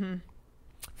 Mm-hmm.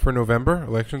 For November,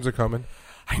 elections are coming.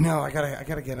 I know. I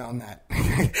gotta get on that.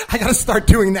 I gotta start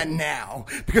doing that now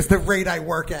because the rate I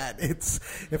work at,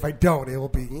 if I don't, it will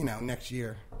be next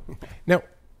year. Now,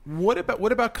 what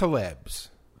about collabs?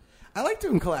 I like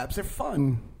doing collabs. They're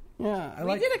fun. Yeah,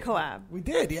 we did a collab. We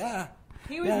did, yeah.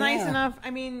 He was nice enough.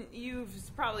 I mean, you've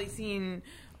probably seen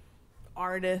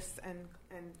artists and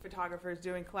photographers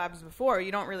doing collabs before.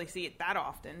 You don't really see it that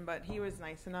often, but he was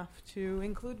nice enough to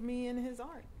include me in his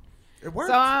art. It worked.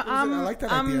 So I like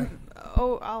that idea.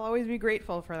 I'll always be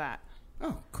grateful for that.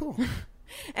 Oh, cool.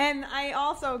 And I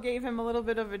also gave him a little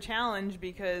bit of a challenge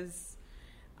because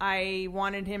I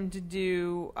wanted him to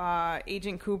do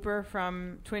Agent Cooper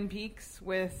from Twin Peaks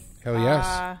with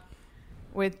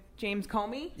with James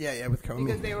Comey. Yeah, with Comey.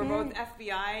 Because they were both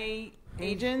FBI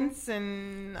agents,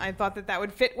 and I thought that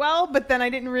would fit well, but then I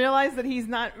didn't realize that he's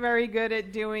not very good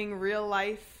at doing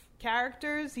real-life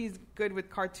characters. He's good with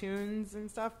cartoons and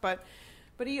stuff, but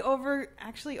he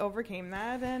actually overcame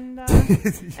that, and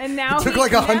now it took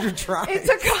like 100 tries. It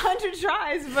took 100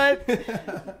 tries,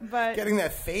 but getting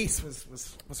that face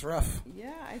was rough.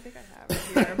 Yeah, I think I have it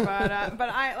here, but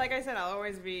I like I said, I'll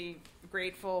always be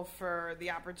grateful for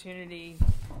the opportunity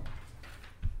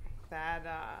that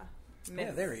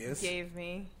Mitz there he is. gave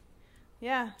me.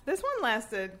 Yeah, this one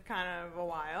lasted kind of a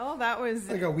while. That was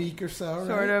like a week or so,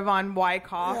 sort of on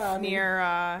Wyckoff near.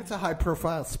 It's a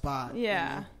high-profile spot.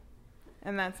 Yeah,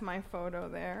 and that's my photo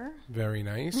there. Very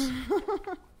nice.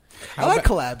 I like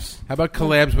collabs. How about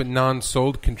collabs with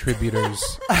non-sold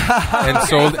contributors and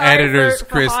sold editors, for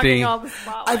Christy? hogging all the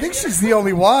spotlight. I think she's the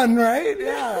only one, right?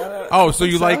 Yeah. Oh, so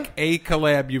you like a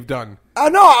collab you've done?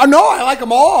 No, I like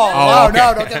them all. Oh, okay.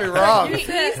 No, don't get me wrong. He's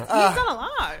done a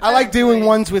lot. I like doing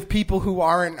ones with people who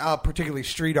aren't particularly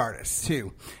street artists,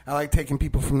 too. I like taking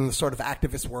people from the sort of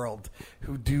activist world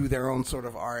who do their own sort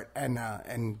of art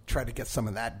and try to get some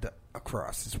of that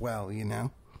across as well, you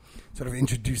know? Sort of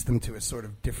introduce them to a sort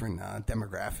of different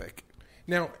demographic.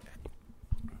 Now,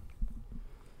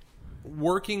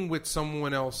 working with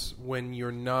someone else when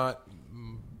you're not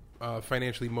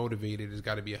financially motivated has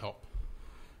got to be a help.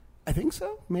 I think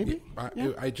so, maybe.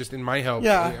 I just, in my help,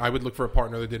 Yeah. I would look for a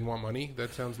partner that didn't want money.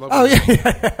 That sounds lovely. Oh,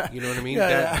 yeah. You know what I mean?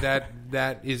 Yeah,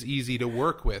 That is easy to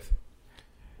work with.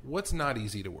 What's not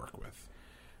easy to work with?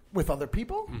 With other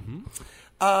people? Mm-hmm.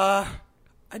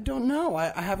 I don't know.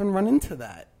 I haven't run into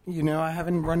that. You know, I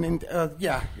haven't run into...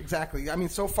 yeah, exactly. I mean,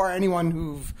 so far,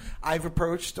 anyone I've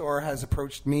approached or has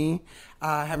approached me,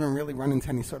 I haven't really run into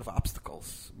any sort of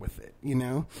obstacles with it, you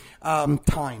know?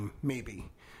 Time, maybe.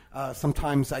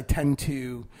 Sometimes I tend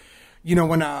to... You know,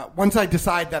 when once I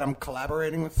decide that I'm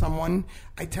collaborating with someone,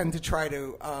 I tend to try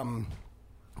to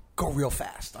go real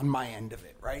fast on my end of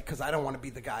it, right? Because I don't want to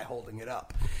be the guy holding it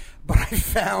up. But I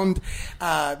found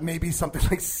maybe something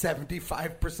like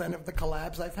 75% of the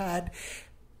collabs I've had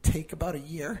take about a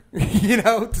year, you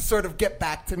know, to sort of get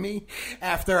back to me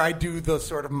after I do the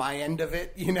sort of my end of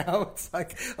it, you know. It's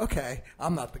like, okay,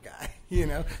 I'm not the guy, you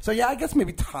know. So, yeah, I guess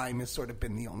maybe time has sort of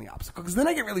been the only obstacle. Because then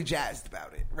I get really jazzed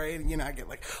about it, right? You know, I get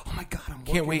like, oh, my God, I'm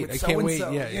working with so-and-so. Can't wait.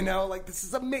 Yeah, you know, like, this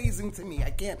is amazing to me. I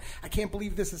can't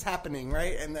believe this is happening,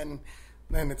 right? And then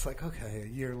it's like, okay, a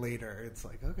year later, it's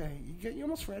like, okay, you're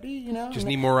almost ready, you know? Just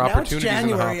need more now opportunities it's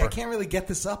January, in the hopper. I can't really get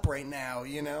this up right now,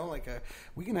 you know? Like,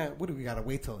 what do we got to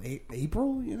wait till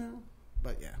April, you know?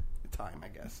 But, yeah, time, I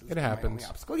guess. It happens. My only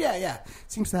obstacle. Yeah.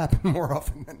 Seems to happen more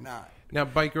often than not. Now,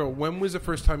 Bike Girl, when was the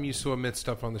first time you saw Mitz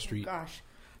stuff on the street? Gosh.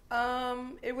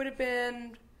 It would have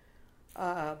been,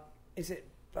 is it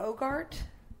Bogart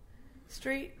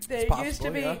Street?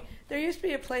 There used to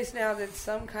be a place now that's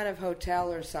some kind of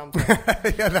hotel or something.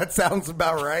 Yeah, that sounds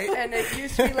about right. And it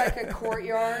used to be like a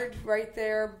courtyard right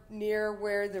there near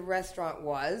where the restaurant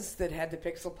was that had the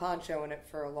Pixel Poncho in it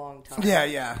for a long time.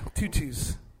 Yeah.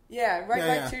 Tutus. Yeah, right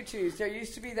Yeah, by Tutus. There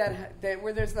used to be that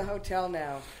where there's the hotel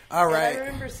now. All right. And I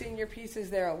remember seeing your pieces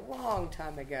there a long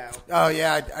time ago. Oh,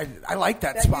 yeah, I like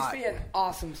that spot. That used to be an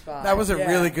awesome spot. That was a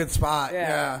really good spot,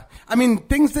 yeah. I mean,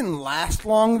 things didn't last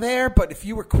long there, but if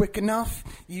you were quick enough,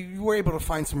 you were able to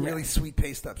find some really sweet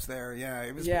paste ups there. Yeah,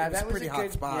 it was a pretty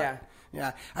hot spot.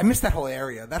 Yeah. I missed that whole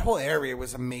area. That whole area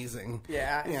was amazing.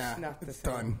 Yeah, it's not the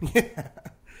same. Done. Yeah.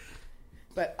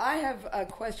 But I have a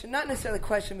question, not necessarily a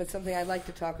question, but something I'd like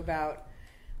to talk about,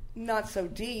 not so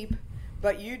deep,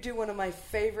 but you do one of my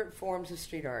favorite forms of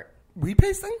street art.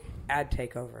 Repasting? Ad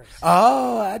takeovers.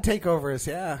 Oh, ad takeovers,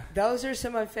 yeah. Those are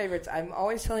some of my favorites. I'm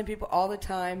always telling people all the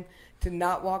time to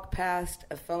not walk past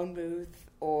a phone booth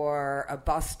or a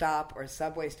bus stop or a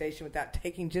subway station without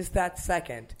taking just that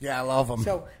second. Yeah, I love them.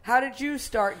 So how did you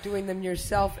start doing them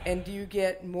yourself, and do you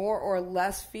get more or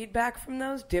less feedback from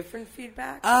those, different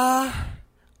feedback?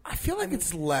 I feel like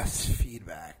it's less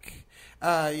feedback.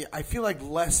 I feel like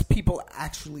less people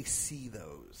actually see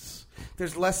those.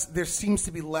 There seems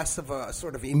to be less of a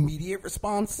sort of immediate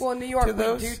response. Well, in New York, to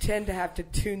those. we do tend to have to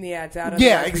tune the ads out.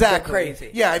 Yeah, exactly.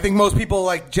 Crazy. Yeah, I think most people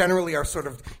like generally are sort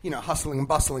of hustling and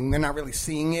bustling. They're not really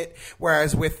seeing it.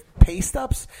 Whereas with paste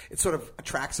ups, it sort of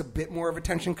attracts a bit more of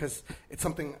attention because it's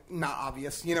something not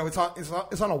obvious. You know, it's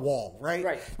on a wall, right?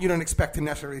 Right. You don't expect to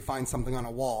necessarily find something on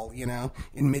a wall, you know,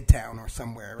 in Midtown or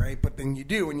somewhere, right? But then you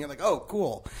do, and you're like, oh,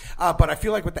 cool. But I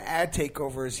feel like with the ad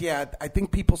takeovers, yeah, I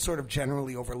think people sort of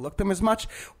generally overlook them as much,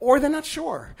 or they're not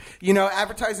sure. You know,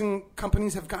 advertising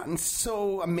companies have gotten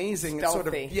so amazing at sort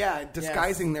of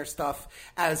disguising their stuff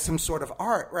as some sort of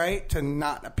art, right, to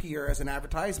not appear as an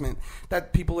advertisement,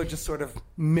 that people are just sort of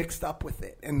mixed up with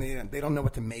it, and they don't know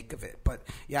what to make of it. But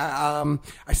yeah,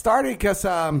 I started because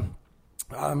Jordan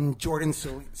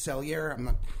Sellier, I'm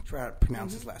not sure how to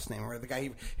pronounce his last name, or the guy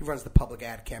he runs the public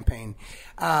ad campaign.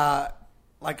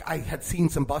 like I had seen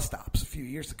some bus stops a few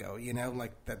years ago,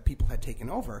 like that people had taken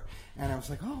over, and I was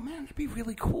like, oh man, that'd be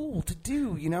really cool to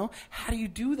do, How do you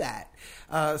do that?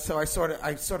 So I sort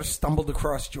of stumbled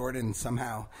across Jordan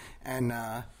somehow, and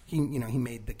he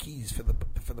made the keys for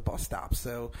the bus stop.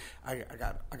 So I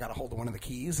got a hold of one of the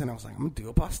keys, and I was like, I'm gonna do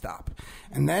a bus stop.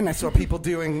 And then I saw people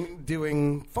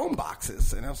doing phone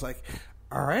boxes, and I was like,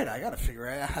 all right, I got to figure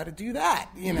out how to do that,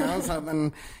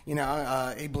 Something,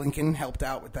 Abe Lincoln helped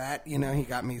out with that. He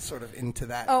got me sort of into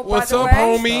that. Oh, what's by the up,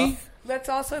 way, homie? Let's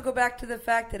also go back to the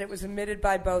fact that it was admitted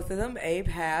by both of them. Abe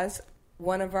has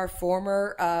one of our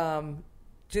former,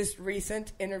 just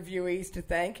recent interviewees to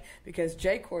thank, because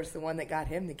Jay Cor's the one that got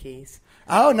him the keys.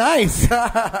 Oh, nice.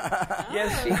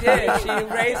 Yes, she did. She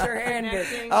raised her hand.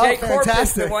 Oh, Jay Corp is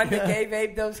fantastic. the one that gave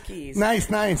Abe those keys.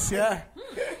 Nice, yeah.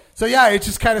 So yeah, it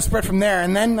just kind of spread from there,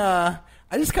 and then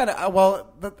I just kind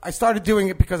of I started doing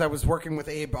it because I was working with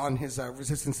Abe on his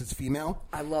Resistance is Female.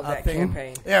 I love that thing.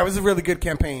 campaign. Yeah, it was a really good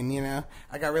campaign.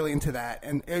 I got really into that,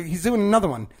 and he's doing another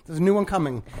one. There's a new one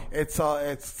coming. It's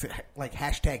like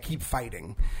hashtag Keep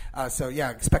Fighting. So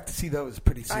yeah, expect to see those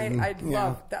pretty soon. I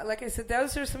love that. Like I said,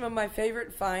 those are some of my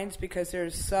favorite finds because they're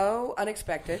so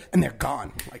unexpected. And they're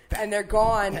gone like that. And they're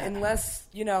gone unless,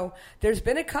 there's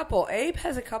been a couple. Abe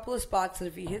has a couple of spots that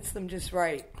if he hits them just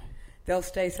right, they'll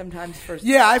stay sometimes for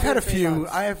I've had a 2 or 3 few.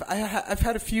 months. I've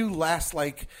had a few last,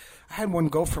 like, I had one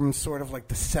go from sort of like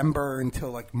December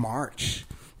until like March,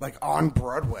 like on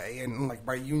Broadway and like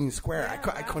by Union Square.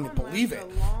 I couldn't believe it.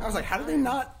 I was like, how did they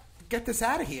not get this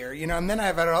out of here? And then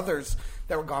I've had others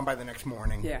that were gone by the next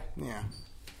morning. Yeah.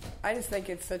 I just think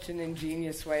it's such an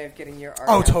ingenious way of getting your art.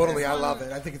 Oh, out totally. there. I love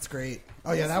it. I think it's great.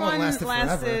 Oh yeah, This that one lasted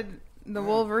forever. The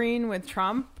Wolverine with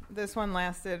Trump. This one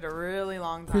lasted a really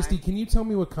long time. Christy, can you tell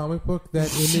me what comic book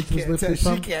that image was lifted She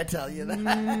from? can't tell you that.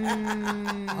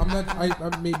 I'm not.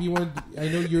 I maybe one. I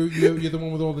know you're the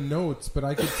one with all the notes, but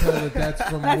I could tell that that's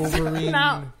from Wolverine.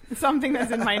 Not something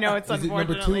that's in my notes, Is it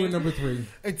number 2 unfortunately. or number 3?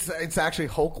 It's actually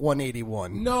Hulk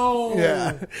 181. No.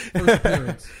 Yeah. First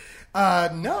appearance.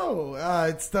 No,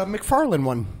 it's the McFarlane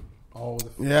one. Oh.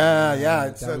 Yeah,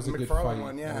 it's that was a the good McFarlane fight.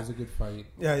 one. Yeah, That was a good fight.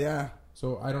 yeah.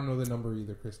 So I don't know the number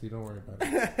either, Christy. Don't worry about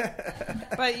it.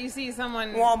 But you see,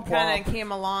 someone Womp kind womp. of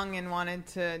came along and wanted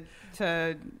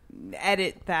to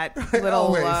edit that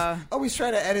little. Always try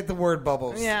to edit the word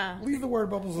bubbles. Yeah. Leave the word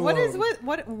bubbles alone. What is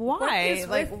what? Why? What is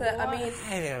like, with the, I why? mean,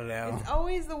 I don't know. It's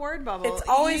always the word bubble. It's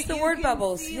always the You word can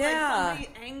bubbles, see, yeah. Like,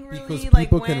 somebody angrily, Because like,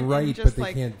 people went can and write, just, but they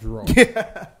like, can't draw.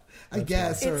 I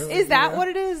guess. Is that what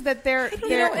it is? That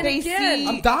and they again, see?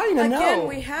 I'm dying to know. Again,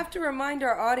 we have to remind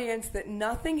our audience that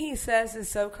nothing he says is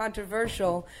so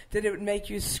controversial that it would make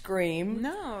you scream.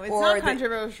 No, it's or not that-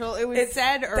 controversial. It was It's-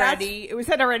 said already. It was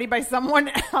said already by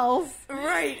someone else.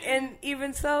 Right, and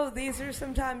even so, these are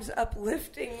sometimes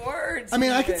uplifting words. I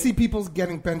mean, I could even. see people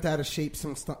getting bent out of shape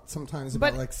sometimes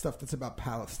about But- like stuff that's about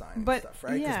Palestine and but, stuff,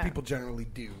 right? Because yeah. people generally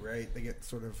do, right? They get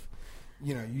sort of,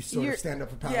 you sort You're- of stand up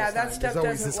for Palestine. Yeah, that stuff There's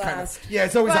always doesn't this kind last. of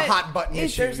it's always But a hot button if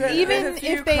issue. There's yeah. even a few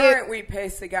if they- current wheat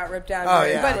pastes that got ripped down. Oh,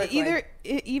 very yeah. But quickly.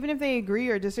 even if they agree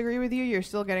or disagree with you, you're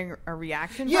still getting a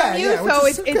reaction Yeah, from you. yeah, which So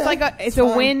is it's okay. like It's it's a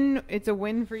fine. win. It's a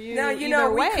win for you. Now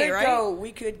either way, right?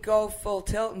 We could go full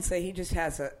tilt and say he just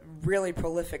has a really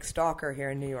prolific stalker here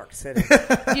in New York City.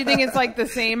 Do you think it's like the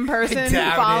same person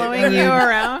doubt it. following you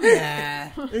around?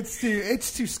 Yeah, it's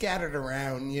too scattered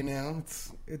around.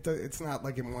 It's not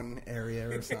like in one area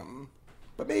or something.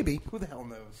 But maybe, who the hell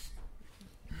knows?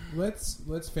 Let's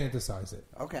fantasize it.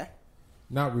 Okay.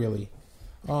 Not really.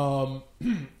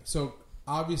 So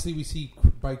obviously we see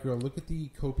Bike Girl. Look at the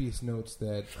copious notes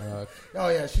that Oh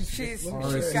yeah, She's our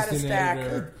got a assistant stack.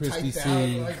 editor, Christy Typed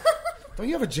C. out, like, don't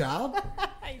you have a job?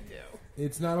 I do.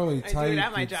 It's not only I do typed. it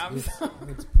at my it's, job.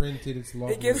 it's printed. It's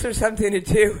lovely. It gives her something to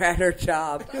do at her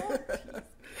job.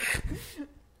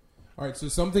 All right, so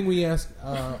something we ask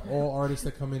all artists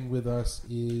that come in with us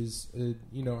is, I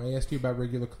asked you about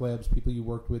regular collabs, people you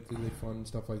worked with, are they fun,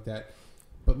 stuff like that.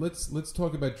 But let's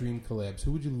talk about dream collabs.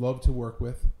 Who would you love to work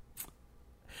with?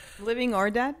 Living or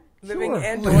dead? Living Sure.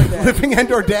 and or dead. Living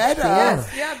and or dead?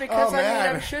 Yes, yeah, because Oh,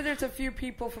 man. I'm sure there's a few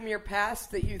people from your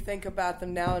past that you think about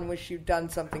them now and wish you'd done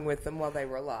something with them while they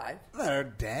were alive. They're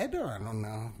dead, or I don't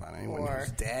know about anyone Or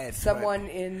who's dead. someone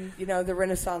in, the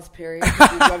Renaissance period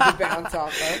that you'd love to bounce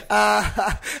off of.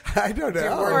 I don't Your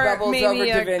know. word Or bubbles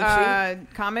maybe over Da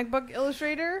Vinci. a comic book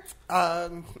illustrator?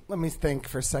 Let me think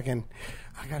for a second.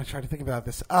 I gotta try to think about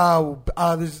this.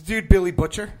 There's a dude, Billy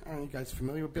Butcher. Are you guys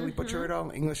familiar with Billy Butcher at all?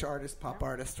 English artist, pop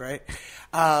artist, right? right?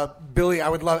 Billy, I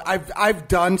would love. I've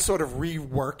done sort of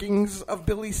reworkings of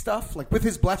Billy's stuff, like with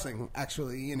his blessing,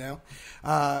 actually, you know.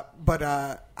 But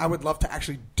I would love to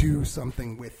actually do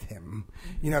something with him,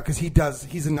 you know, because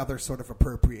he's another sort of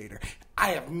appropriator.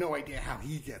 I have no idea how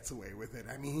he gets away with it.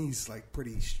 I mean, he's like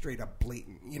pretty straight up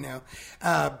blatant, you know.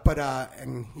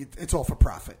 It's all for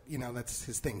profit, you know. That's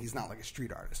his thing. He's not like a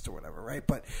street artist or whatever, right?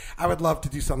 But I would love to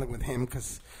do something with him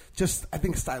because I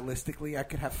think stylistically I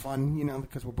could have fun, you know,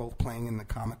 because we're both playing in the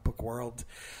comic book world.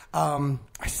 I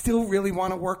still really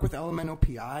want to work with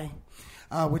LMNOPI,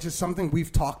 which is something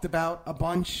we've talked about a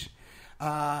bunch.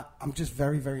 I'm just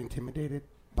very, very intimidated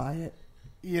by it.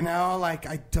 You know, like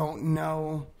I don't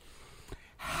know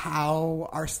how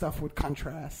our stuff would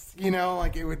contrast. You know,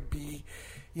 like it would be,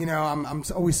 you know, I'm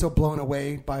always so blown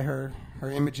away by her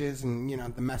images and, you know,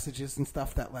 the messages and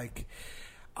stuff that like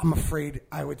I'm afraid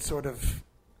I would sort of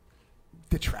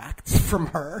detract from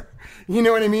her. You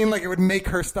know what I mean? Like it would make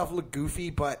her stuff look goofy,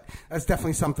 but that's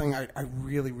definitely something I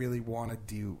really, really want to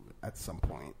do at some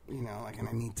point. You know, like, and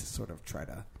I need to sort of try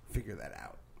to figure that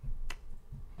out.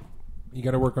 You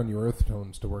got to work on your earth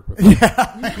tones to work with.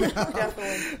 Definitely.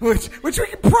 Which we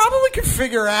probably could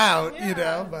figure out, Yeah. you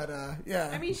know. But yeah.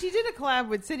 I mean, she did a collab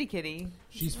with City Kitty.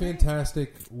 She's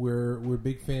fantastic. We're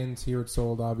big fans here at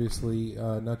Sold, obviously,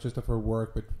 not just of her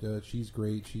work, but she's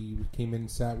great. She came in and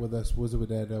sat with us. Was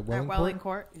it at At Welling Welling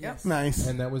Court? Court. Yep. Nice.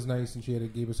 And that was nice, and she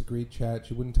gave us a great chat.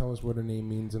 She wouldn't tell us what her name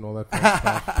means and all that fun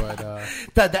stuff,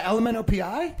 but The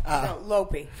LMNOPI? No,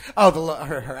 Lopi. Oh,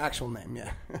 her actual name,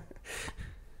 yeah.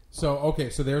 so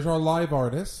there's our live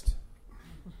artist.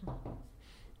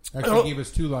 Actually, gave us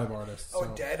 2 live artists. Oh,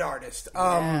 so. dead artist.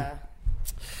 Yeah.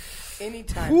 Any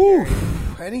time period.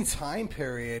 Any time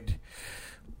period.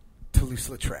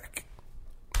 Toulouse-Lautrec.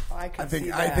 I I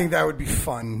think that would be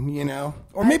fun, you know,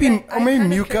 or I maybe kinda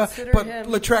Muka, consider but him-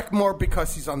 Lautrec more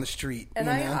because he's on the street. And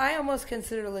you know? I almost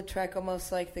consider Lautrec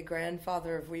almost like the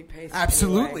grandfather of wheat paste.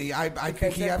 Absolutely. Anyway, I think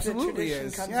because he the absolutely tradition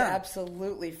is. comes Yeah.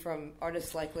 absolutely from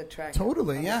artists like Lautrec.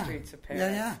 Totally, on yeah. The streets of Paris.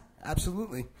 Yeah,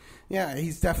 absolutely. Yeah,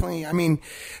 he's definitely. I mean,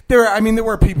 there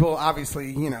were people,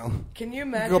 obviously, you know. Can you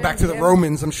imagine? Go back to the him-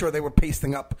 Romans. I'm sure they were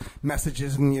pasting up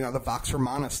messages and, you know, the Vox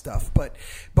Romana stuff. But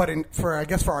for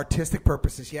artistic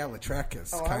purposes, yeah, Lautrec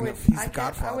is he's the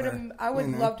godfather. I would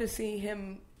you know? love to see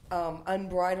him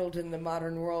unbridled in the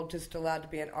modern world, just allowed to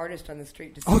be an artist on the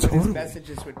street to see Oh, what totally. his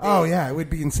messages would be. Oh yeah, it would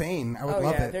be insane. I would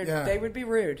love yeah, it. Yeah. they would be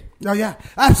rude. Oh yeah,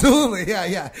 absolutely.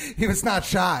 Yeah. He was not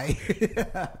shy.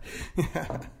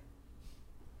 Yeah.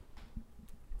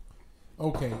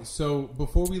 Okay, so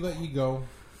before we let you go,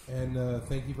 and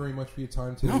thank you very much for your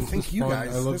time today. No, This thank was you fun.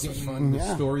 guys. I love This was getting fun, the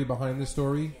yeah. story behind the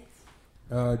story.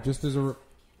 Just as a...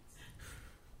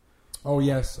 Oh,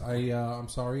 yes, I'm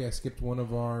sorry, I skipped one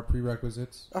of our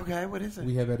prerequisites. Okay, what is it?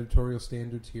 We have editorial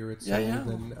standards here at Sold, Yeah.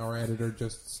 and our editor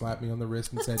just slapped me on the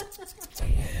wrist and said,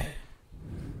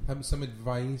 have some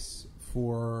advice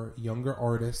for younger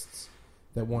artists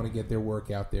that want to get their work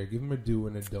out there. Give them a do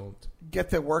and a don't. Get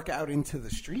their work out into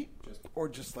the street, or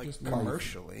just Just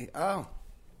commercially? Oh,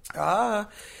 I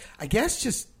guess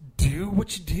just do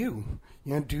what you do.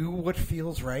 You know, do what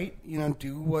feels right. You know,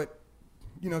 do what.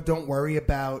 You know, don't worry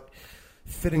about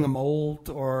fitting a mold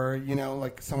or, you know,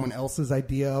 like someone else's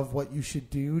idea of what you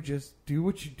should do. Just do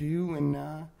what you do, and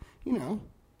you know,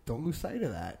 don't lose sight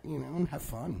of that. You know, and have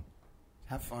fun.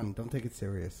 Have fun. Don't take it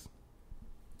serious.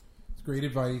 It's great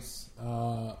advice.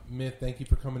 Myth, thank you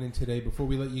for coming in today. Before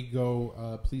we let you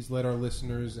go, please let our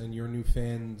listeners and your new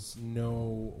fans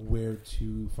know where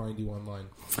to find you online.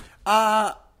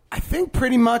 I think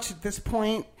pretty much at this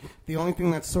point, the only thing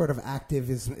that's sort of active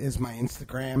is my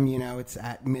Instagram. You know, it's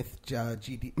at MythGDS.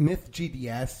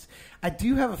 I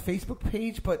do have a Facebook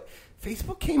page, but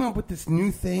Facebook came up with this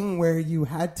new thing where you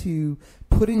had to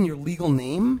put in your legal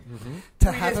name to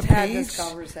We have just a had page. this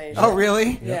conversation. Oh,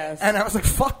 really? Yes. And I was like,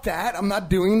 fuck that. I'm not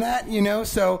doing that, you know?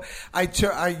 So I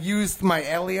used my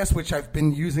alias, which I've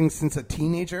been using since a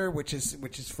teenager, which is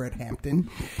Fred Hampton,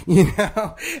 you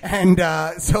know? And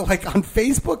so like on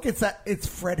Facebook, it's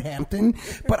Fred Hampton,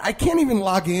 but I can't even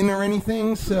log in or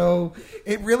anything, so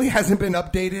it really hasn't been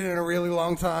updated in a really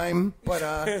long time. But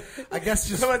I guess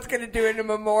just... Someone's going to do it in a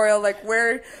memorial, like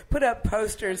put up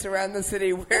posters around the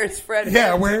city. Where's Fred?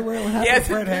 Yeah, Hampton? where happened Yes, Fred it's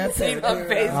been Hampton? seen on Yeah.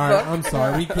 Facebook. All right, I'm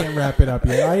sorry. We can't wrap it up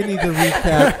yet. I need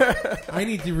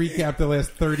to recap the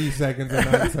last 30 seconds of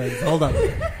nonsense. Hold on.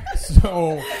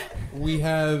 So we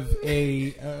have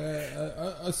a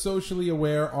socially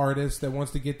aware artist that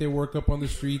wants to get their work up on the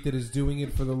street, that is doing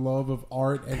it for the love of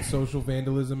art and social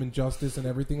vandalism and justice and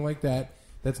everything like that.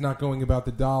 That's not going about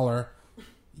the dollar.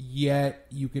 Yet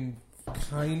you can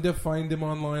kind of find him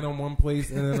online on one place,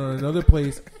 and then on another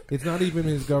place, it's not even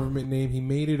his government name. He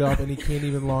made it up, and he can't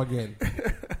even log in.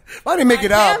 Well, I didn't make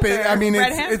it up. Panther. I mean, Fred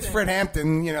it's Hampton. Fred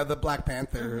Hampton, the Black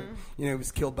Panther. He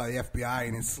was killed by the FBI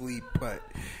in his sleep, but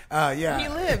yeah, He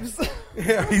lives.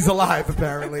 yeah, he's alive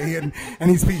apparently, and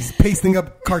he's pasting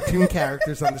up cartoon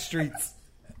characters on the streets.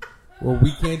 Well,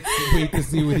 we can't wait to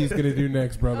see what he's going to do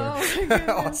next, brother. Oh, my goodness.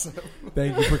 Awesome.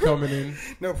 Thank you for coming in.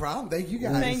 No problem. Thank you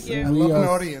guys. Thank you. I We love an are-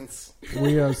 audience.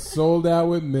 We are sold out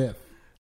with Myth.